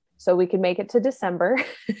left, so we could make it to December.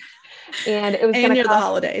 And it was going to near the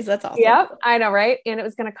holidays. That's awesome. Yep, I know, right? And it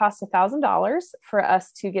was going to cost $1,000 for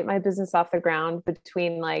us to get my business off the ground,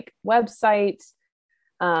 between like website,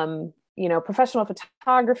 professional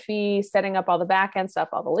photography, setting up all the back end stuff,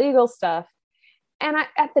 all the legal stuff. And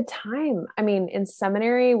at the time, I mean, in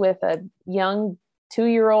seminary with a young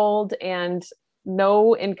 2-year-old and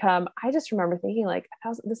no income, I just remember thinking like,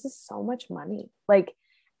 this is so much money. Like,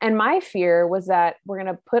 and my fear was that we're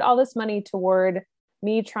going to put all this money toward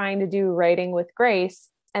me trying to do Writing with Grace,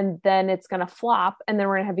 and then it's going to flop. And then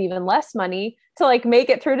we're going to have even less money to like make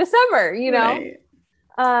it through December,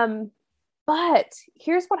 Right. But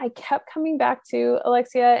here's what I kept coming back to,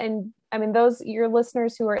 Alexia. And I mean, your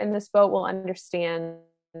listeners who are in this boat will understand.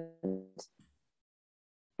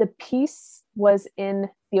 The peace was in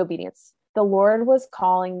the obedience. The Lord was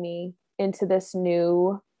calling me into this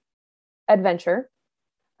new adventure.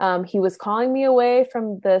 He was calling me away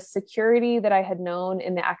from the security that I had known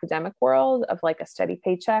in the academic world of like a steady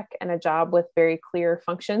paycheck and a job with very clear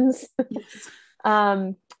functions. Yes.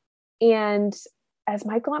 And as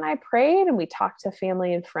Michael and I prayed and we talked to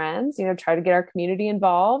family and friends, tried to get our community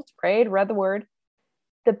involved, prayed, read the word,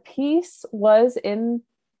 the peace was in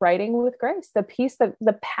Writing with Grace. The peace,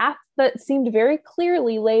 the path that seemed very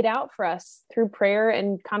clearly laid out for us through prayer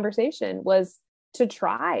and conversation was to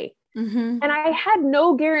try. Mm-hmm. And I had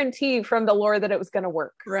no guarantee from the Lord that it was going to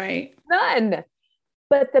work. Right. None.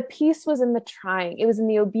 But the peace was in the trying. It was in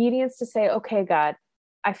the obedience to say, okay, God,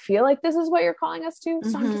 I feel like this is what you're calling us to.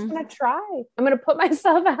 So I'm just going to try. I'm going to put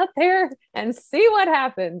myself out there and see what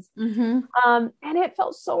happens. Mm-hmm. And it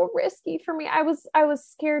felt so risky for me. I was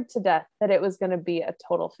scared to death that it was going to be a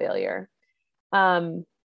total failure. And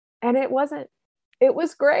it wasn't. It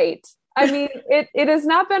was great. I mean, it has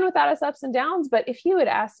not been without its ups and downs, but if you had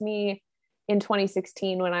asked me in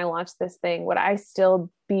 2016, when I launched this thing, would I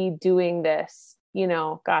still be doing this,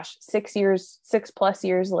 6+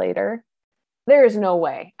 years later? There is no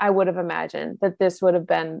way I would have imagined that this would have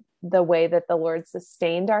been the way that the Lord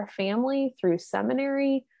sustained our family through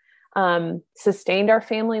seminary, sustained our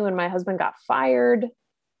family when my husband got fired.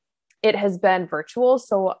 It has been virtual.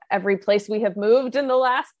 So every place we have moved in the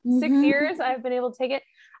last 6 years, I've been able to take it.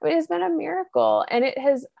 I mean, it's been a miracle. And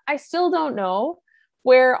I still don't know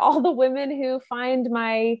where all the women who find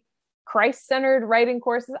my Christ-centered writing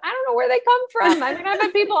courses, I don't know where they come from. I mean, I've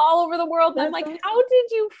had people all over the world. And I'm like, how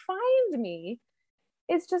did you find me?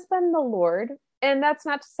 It's just been the Lord. And that's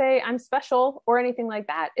not to say I'm special or anything like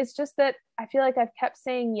that. It's just that I feel like I've kept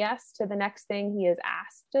saying yes to the next thing he has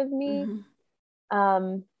asked of me.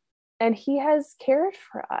 And he has cared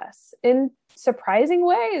for us in surprising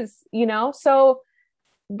ways, So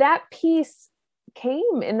that peace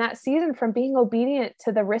came in that season from being obedient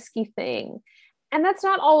to the risky thing. And that's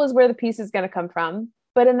not always where the peace is going to come from.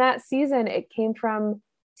 But in that season, it came from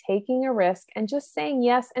taking a risk and just saying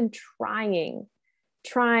yes and trying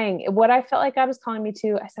what I felt like God was calling me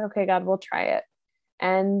to. I said, okay, God, we'll try it.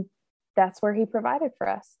 And that's where he provided for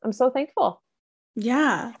us. I'm so thankful.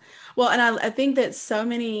 Yeah. Well, and I think that so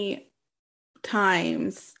many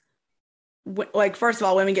times, like, first of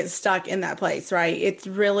all, women get stuck in that place, right? It's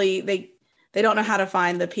really, they don't know how to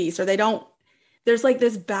find the peace, or there's like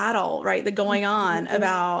this battle, right, that going on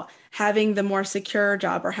about having the more secure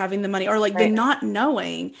job or having the money, or like the not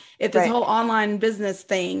knowing if this whole online business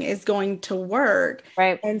thing is going to work.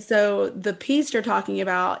 Right. And so the peace you're talking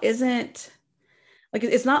about isn't like,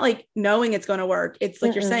 it's not like knowing it's going to work. It's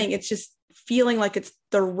like you're saying, it's just feeling like it's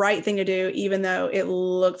the right thing to do, even though it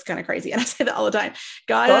looks kind of crazy. And I say that all the time.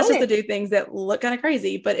 God asks us to do things that look kind of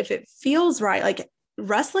crazy, but if it feels right, like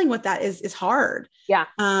wrestling with that is hard. Yeah.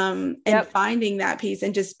 And finding that peace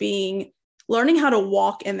and just learning how to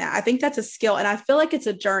walk in that. I think that's a skill. And I feel like it's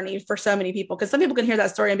a journey for so many people, because some people can hear that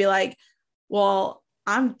story and be like, well,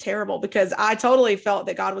 I'm terrible because I totally felt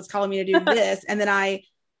that God was calling me to do this. And then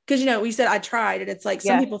because, we said I tried, and it's like,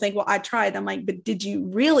 some people think, well, I tried. I'm like, but did you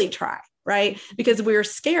really try? Right. Because we're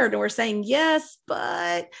scared and we're saying yes,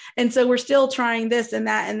 and so we're still trying this and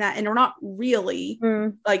that, and we're not really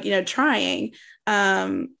trying.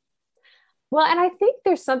 Well, and I think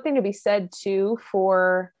there's something to be said too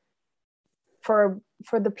for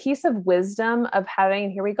the piece of wisdom of having,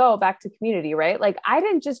 and here we go back to community, right? Like, I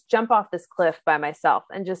didn't just jump off this cliff by myself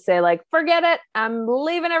and just say like, forget it, I'm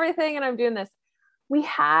leaving everything and I'm doing this. We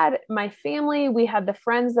had my family, we had the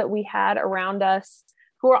friends that we had around us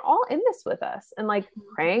who are all in this with us and like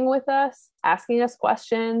praying with us, asking us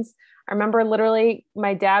questions. I remember literally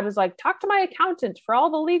my dad was like, talk to my accountant for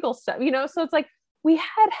all the legal stuff, so it's like we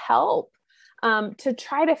had help to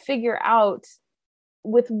try to figure out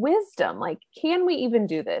with wisdom, like, can we even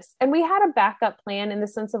do this? And we had a backup plan in the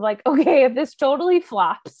sense of like, okay, if this totally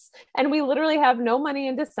flops and we literally have no money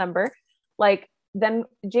in December, like, then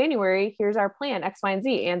January, here's our plan, X, Y, and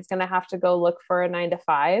Z. Anne's going to have to go look for a 9 to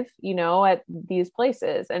 5, at these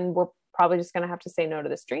places. And we're probably just going to have to say no to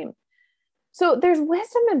this dream. So there's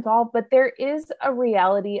wisdom involved, but there is a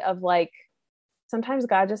reality of like, sometimes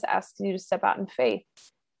God just asks you to step out in faith,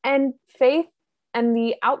 and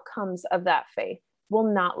the outcomes of that faith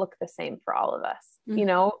will not look the same for all of us. Mm-hmm. You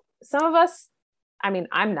know, some of us, I mean,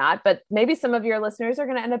 I'm not, but maybe some of your listeners are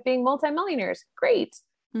going to end up being multimillionaires. Great.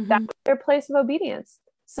 Mm-hmm. That's their place of obedience.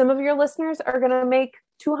 Some of your listeners are going to make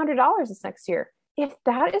 $200 this next year. If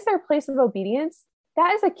that is their place of obedience,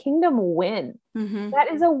 that is a kingdom win. Mm-hmm.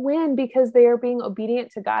 That is a win because they are being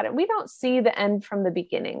obedient to God. And we don't see the end from the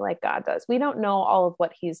beginning like God does. We don't know all of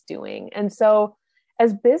what he's doing. And so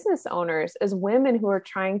as business owners, as women who are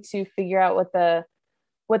trying to figure out what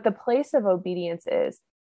the place of obedience is,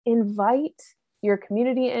 invite your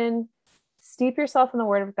community in, steep yourself in the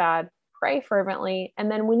word of God, pray fervently. And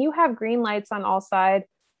then when you have green lights on all sides,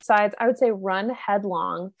 I would say run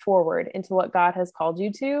headlong forward into what God has called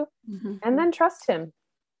you to, mm-hmm. and then trust him,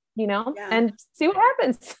 you know, and see what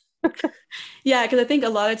happens. Yeah. Cause I think a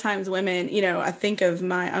lot of times women, you know, I think of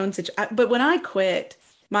my own situation, but when I quit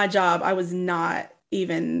my job, I was not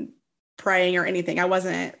even praying or anything. I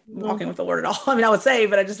wasn't walking with the Lord at all. I mean, I would say,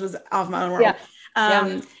 but I just was off my own world.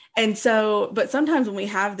 And so, but sometimes when we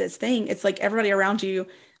have this thing, it's like everybody around you,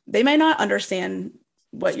 they may not understand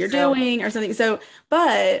what you're doing or something. So,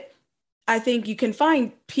 but I think you can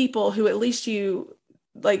find people who at least you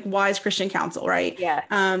like wise Christian counsel, right?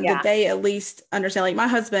 That they at least understand. Like my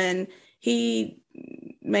husband, he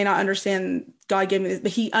may not understand God gave me this,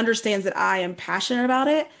 but he understands that I am passionate about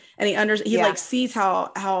it. And he like sees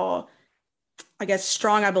how I guess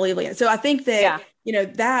strong I believe in it. So I think that, you know,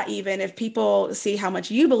 that even if people see how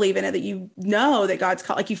much you believe in it, that you know that God's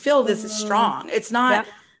called, like you feel this is strong. It's not,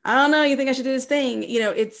 I don't know, you think I should do this thing. You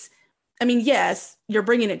know, I mean, yes, you're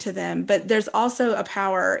bringing it to them, but there's also a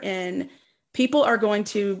power in people are going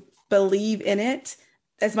to believe in it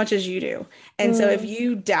as much as you do. And so if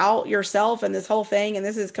you doubt yourself and this whole thing, and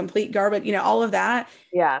this is complete garbage, you know, all of that,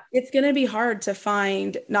 it's going to be hard to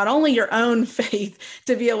find not only your own faith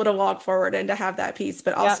to be able to walk forward and to have that peace,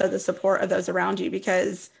 but also the support of those around you,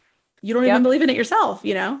 because you don't even believe in it yourself,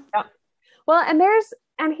 you know? Well,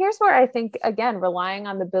 and here's where I think, again, relying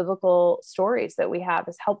on the biblical stories that we have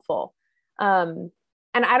is helpful.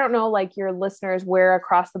 And I don't know, like your listeners, where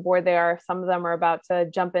across the board they are. Some of them are about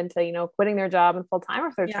to jump into, you know, quitting their job and full time, or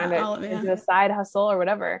if they're trying to do a side hustle or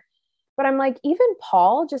whatever. But I'm like, even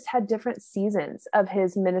Paul just had different seasons of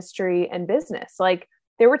his ministry and business. Like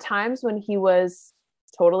there were times when he was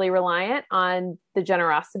totally reliant on the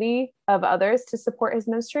generosity of others to support his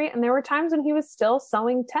ministry. And there were times when he was still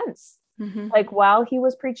sewing tents, like while he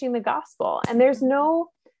was preaching the gospel. And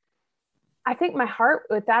I think my heart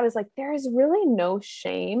with that is like, there is really no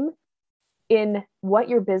shame in what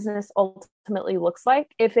your business ultimately looks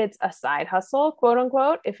like. If it's a side hustle, quote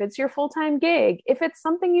unquote, if it's your full-time gig, if it's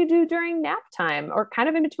something you do during nap time or kind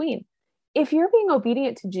of in between, if you're being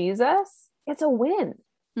obedient to Jesus, it's a win.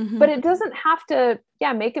 But it doesn't have to,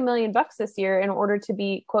 make $1 million this year in order to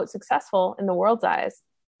be, quote, successful in the world's eyes.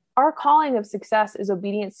 Our calling of success is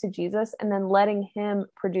obedience to Jesus, and then letting him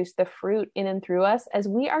produce the fruit in and through us as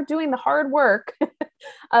we are doing the hard work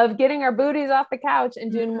of getting our booties off the couch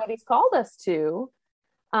and doing what he's called us to,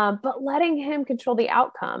 but letting him control the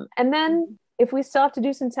outcome. And then if we still have to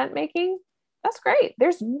do some tent making, that's great.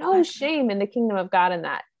 There's no shame in the kingdom of God in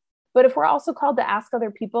that. But if we're also called to ask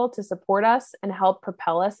other people to support us and help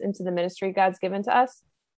propel us into the ministry God's given to us,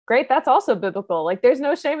 great. That's also biblical. Like there's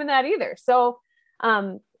no shame in that either. So,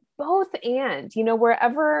 both, and, you know,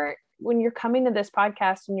 wherever, when you're coming to this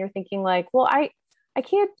podcast and you're thinking like, well, I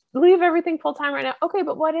can't leave everything full time right now. Okay.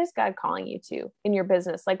 But what is God calling you to in your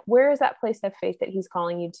business? Like, where is that place of faith that he's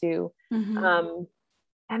calling you to? And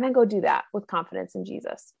then go do that with confidence in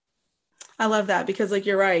Jesus. I love that, because like,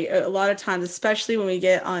 you're right. A lot of times, especially when we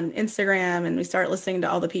get on Instagram and we start listening to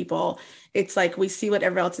all the people, it's like, we see what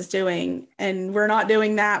everybody else is doing and we're not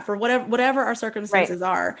doing that for whatever our circumstances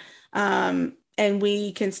are. And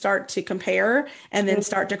we can start to compare and then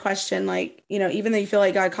start to question, like, you know, even though you feel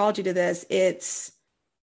like God called you to this, it's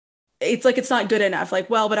like, it's not good enough. Like,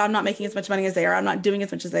 well, but I'm not making as much money as they are. I'm not doing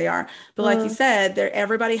as much as they are. But like you said,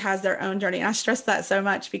 everybody has their own journey. And I stress that so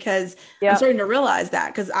much because I'm starting to realize that,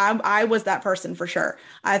 because I was that person for sure.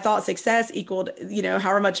 I thought success equaled, you know,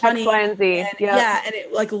 however much money. X, Y, and Z. And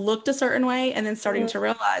it like looked a certain way. And then starting to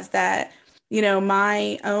realize that, you know,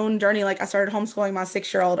 my own journey, like I started homeschooling my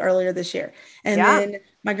 6-year-old earlier this year. And then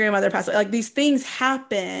my grandmother passed away. Like these things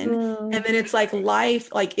happen. And then it's like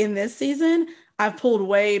life, like in this season, I've pulled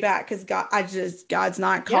way back because God's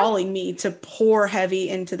not calling me to pour heavy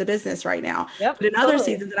into the business right now. Yep, But in other totally.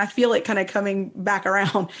 seasons, and I feel it kind of coming back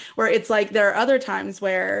around where it's like there are other times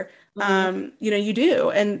where, you do,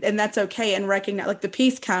 and that's okay. And recognize like the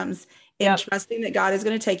peace comes in Yep, trusting that God is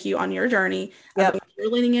going to take you on your journey as long yep, as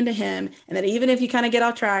you're leaning into him. And that even if you kind of get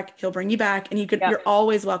off track, he'll bring you back and yep, you're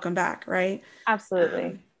always welcome back. Right.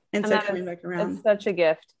 absolutely. And And so that is, coming back it's around. such a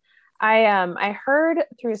gift. I heard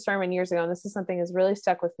through a sermon years ago, and this is something that's really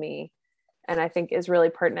stuck with me, and I think is really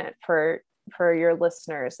pertinent for your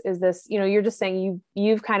listeners, is this, you're just saying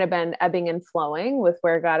you've kind of been ebbing and flowing with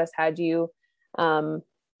where God has had you,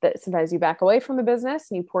 that sometimes you back away from the business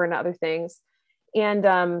and you pour into other things. And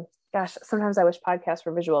gosh, sometimes I wish podcasts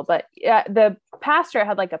were visual, but yeah, the pastor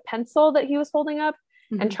had like a pencil that he was holding up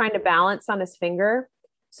and trying to balance on his finger.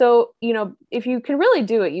 So, if you can really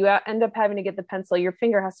do it, you end up having to get the pencil. Your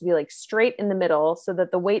finger has to be like straight in the middle so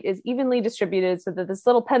that the weight is evenly distributed so that this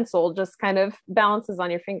little pencil just kind of balances on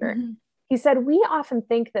your finger. Mm-hmm. He said, we often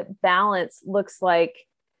think that balance looks like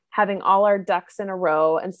having all our ducks in a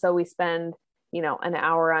row. And so we spend, an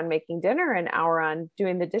hour on making dinner, an hour on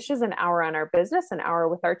doing the dishes, an hour on our business, an hour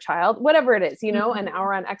with our child, whatever it is, an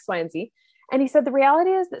hour on X, Y, and Z. And he said, the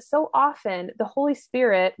reality is that so often the Holy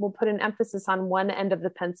Spirit will put an emphasis on one end of the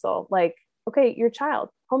pencil, like, okay, your child,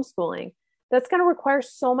 homeschooling, that's going to require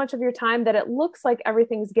so much of your time that it looks like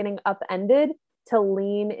everything's getting upended to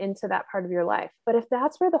lean into that part of your life. But if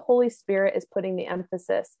that's where the Holy Spirit is putting the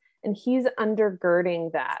emphasis and he's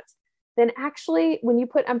undergirding that, then actually when you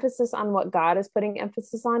put emphasis on what God is putting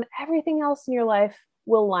emphasis on, everything else in your life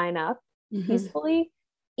will line up peacefully,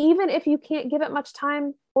 even if you can't give it much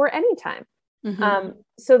time or any time.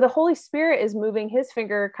 So the Holy Spirit is moving his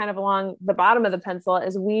finger kind of along the bottom of the pencil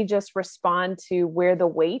as we just respond to where the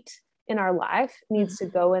weight in our life needs to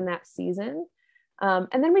go in that season. And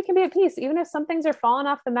then we can be at peace. Even if some things are falling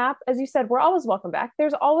off the map, as you said, we're always welcome back.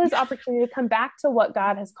 There's always opportunity to come back to what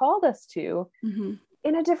God has called us to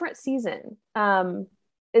in a different season.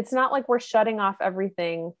 It's not like we're shutting off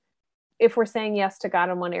everything if we're saying yes to God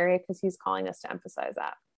in one area because he's calling us to emphasize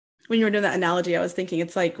that. When you were doing that analogy, I was thinking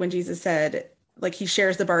it's like when Jesus said, like he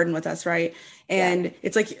shares the burden with us, right? And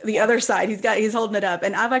it's like the other side, he's holding it up.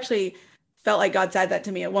 And I've actually felt like God said that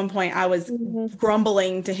to me. At one point I was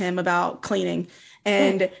grumbling to him about cleaning.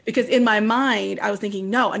 And because in my mind, I was thinking,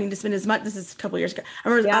 no, I need to spend as much, this is a couple of years ago. I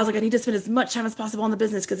remember I was like, I need to spend as much time as possible on the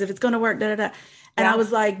business because if it's going to work, And I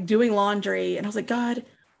was like doing laundry and I was like, God,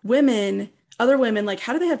 other women, like,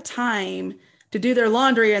 how do they have time to do their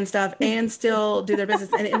laundry and stuff and still do their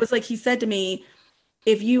business? And it was like, he said to me,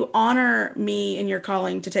 if you honor me in your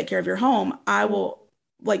calling to take care of your home, I will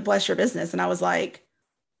like bless your business. And I was like,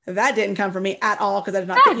 that didn't come from me at all. Cause I did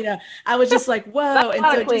not think, I was just like, whoa. And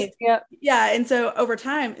so and so over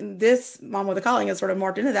time, this Mom with a Calling has sort of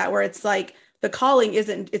morphed into that, where it's like, the calling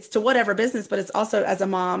it's to whatever business, but it's also as a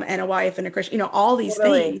mom and a wife and a Christian, all these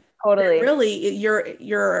things. Totally. Really,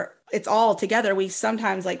 it's all together. We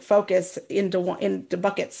sometimes like focus into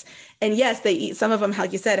buckets. And yes, some of them,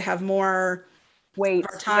 like you said, have more weight,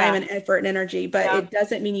 time and effort and energy, but it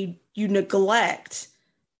doesn't mean you neglect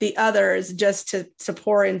the others just to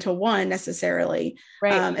pour into one necessarily.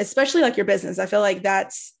 Right. Especially like your business. I feel like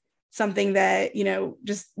that's something that,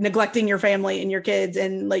 just neglecting your family and your kids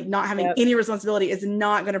and like not having any responsibility is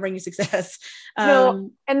not going to bring you success. No,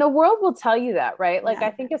 and the world will tell you that, right? Like,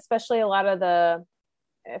 I think especially a lot of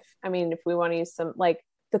if we want to use some, like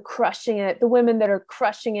the women that are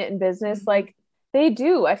crushing it in business, like they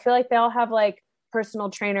do. I feel like they all have like personal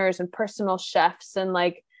trainers and personal chefs and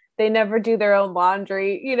like, they never do their own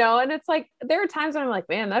laundry, and it's like, there are times when I'm like,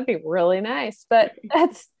 man, that'd be really nice. But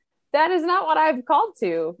that is not what I've called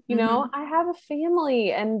to, I have a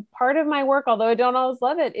family, and part of my work, although I don't always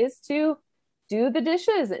love it, is to do the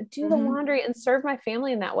dishes and do the laundry and serve my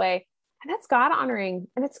family in that way. And that's God honoring.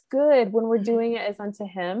 And it's good when we're doing it as unto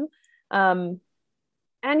him. And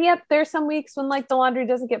yet there's some weeks when like the laundry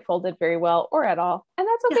doesn't get folded very well or at all. And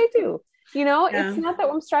that's okay too. It's not that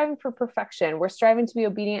I'm striving for perfection. We're striving to be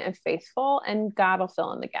obedient and faithful, and God will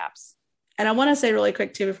fill in the gaps. And I want to say really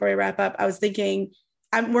quick too, before we wrap up, I was thinking,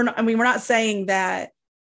 we're not saying that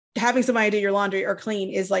having somebody do your laundry or clean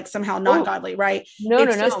is like somehow not godly, right? No.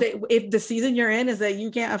 Just that if the season you're in is that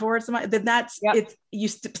you can't afford somebody, then that's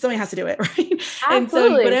somebody has to do it, right? Absolutely. And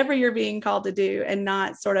so whatever you're being called to do, and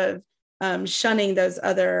not sort of shunning those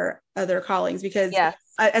other callings, because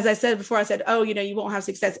as I said before, I said, you won't have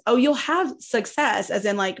success. You'll have success as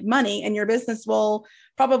in like money, and your business will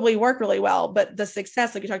probably work really well. But the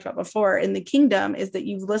success, like you talked about before in the kingdom, is that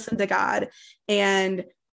you've listened to God, and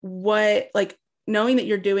what like knowing that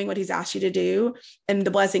you're doing what he's asked you to do and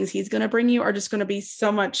the blessings he's going to bring you are just going to be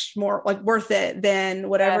so much more like worth it than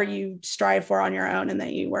whatever you strive for on your own and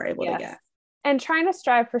that you were able to get. And trying to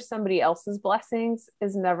strive for somebody else's blessings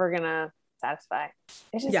is never going to satisfy.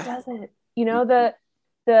 It just doesn't, you know,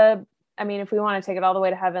 I mean, if we want to take it all the way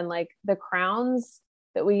to heaven, like the crowns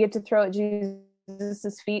that we get to throw at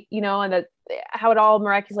Jesus's feet, you know, and that how it all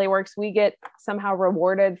miraculously works, we get somehow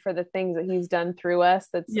rewarded for the things that he's done through us.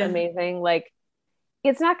 That's amazing. Like,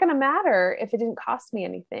 it's not going to matter if it didn't cost me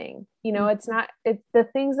anything. You know, it's the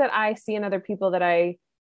things that I see in other people that I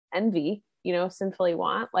envy, you know, sinfully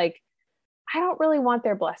want, like, I don't really want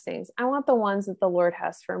their blessings. I want the ones that the Lord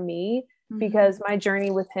has for me, because my journey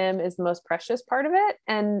with him is the most precious part of it.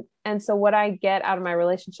 And so what I get out of my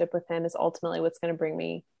relationship with him is ultimately what's going to bring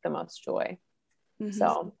me the most joy.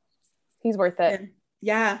 So he's worth it.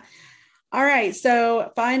 Yeah. All right.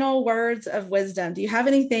 So final words of wisdom. Do you have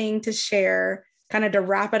anything to share kind of to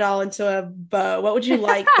wrap it all into a bow? What would you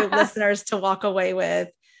like the listeners to walk away with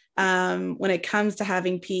when it comes to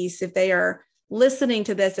having peace? If they are listening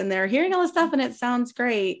to this and they're hearing all this stuff and it sounds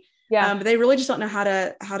great, but they really just don't know how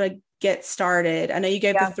to get started. I know you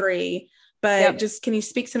gave the 3, but just, can you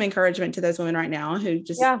speak some encouragement to those women right now who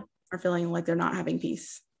just are feeling like they're not having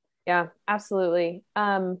peace? Yeah, absolutely.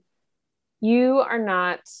 You are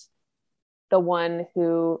not the one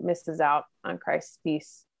who misses out on Christ's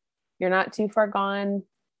peace. You're not too far gone.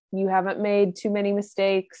 You haven't made too many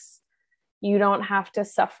mistakes. You don't have to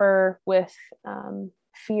suffer with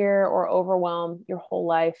fear or overwhelm your whole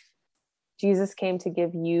life. Jesus came to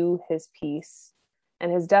give you his peace,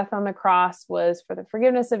 and his death on the cross was for the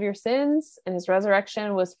forgiveness of your sins, and his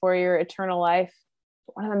resurrection was for your eternal life.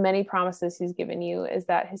 One of the many promises he's given you is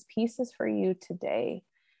that his peace is for you today.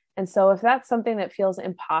 And so if that's something that feels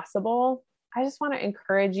impossible, I just want to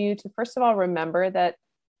encourage you to, first of all, remember that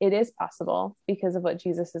it is possible because of what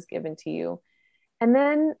Jesus has given to you. And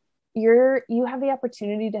then you have the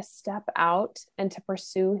opportunity to step out and to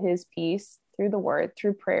pursue his peace through the word,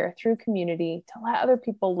 through prayer, through community, to let other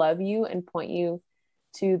people love you and point you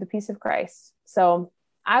to the peace of Christ. So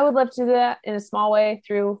I would love to do that in a small way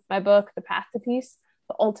through my book, The Path to Peace.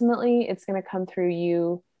 But ultimately, it's going to come through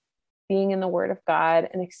you being in the word of God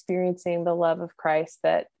and experiencing the love of Christ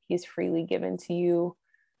that he's freely given to you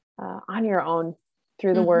on your own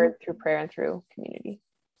through the word, through prayer, and through community.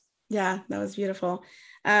 Yeah, that was beautiful.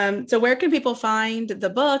 So where can people find the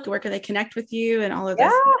book? Where can they connect with you and all of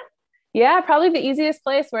this? Yeah, probably the easiest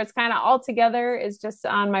place where it's kind of all together is just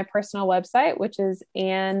on my personal website, which is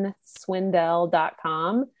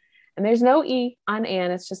AnnSwindell.com. And there's no E on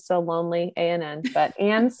Ann. It's just a lonely ANN, but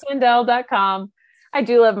AnnSwindell.com. I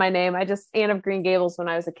do love my name. Anne of Green Gables when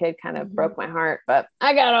I was a kid kind of broke my heart, but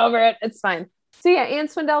I got over it. It's fine. So yeah,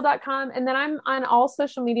 AnnSwindell.com. And then I'm on all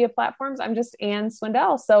social media platforms. I'm just Ann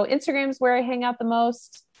Swindell. So Instagram's where I hang out the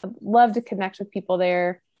most. I'd love to connect with people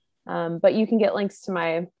there. But you can get links to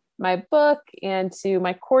my book and to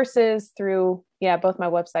my courses through, both my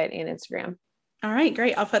website and Instagram. All right,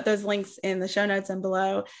 great. I'll put those links in the show notes and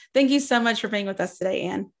below. Thank you so much for being with us today,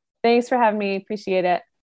 Ann. Thanks for having me. Appreciate it.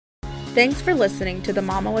 Thanks for listening to the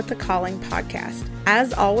Mama with a Calling podcast.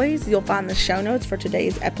 As always, you'll find the show notes for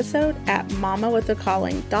today's episode at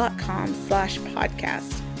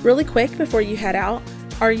mamawithacalling.com/podcast. Really quick before you head out,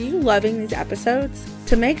 are you loving these episodes?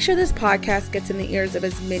 To make sure this podcast gets in the ears of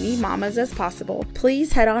as many mamas as possible,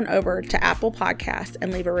 please head on over to Apple Podcasts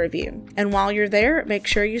and leave a review. And while you're there, make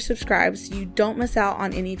sure you subscribe so you don't miss out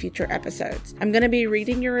on any future episodes. I'm going to be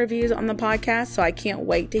reading your reviews on the podcast, so I can't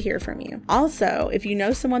wait to hear from you. Also, if you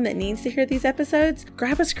know someone that needs to hear these episodes,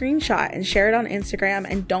 grab a screenshot and share it on Instagram,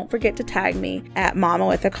 and don't forget to tag me at Mama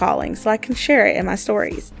with a Calling so I can share it in my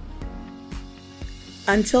stories.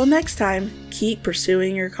 Until next time, keep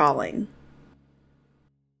pursuing your calling.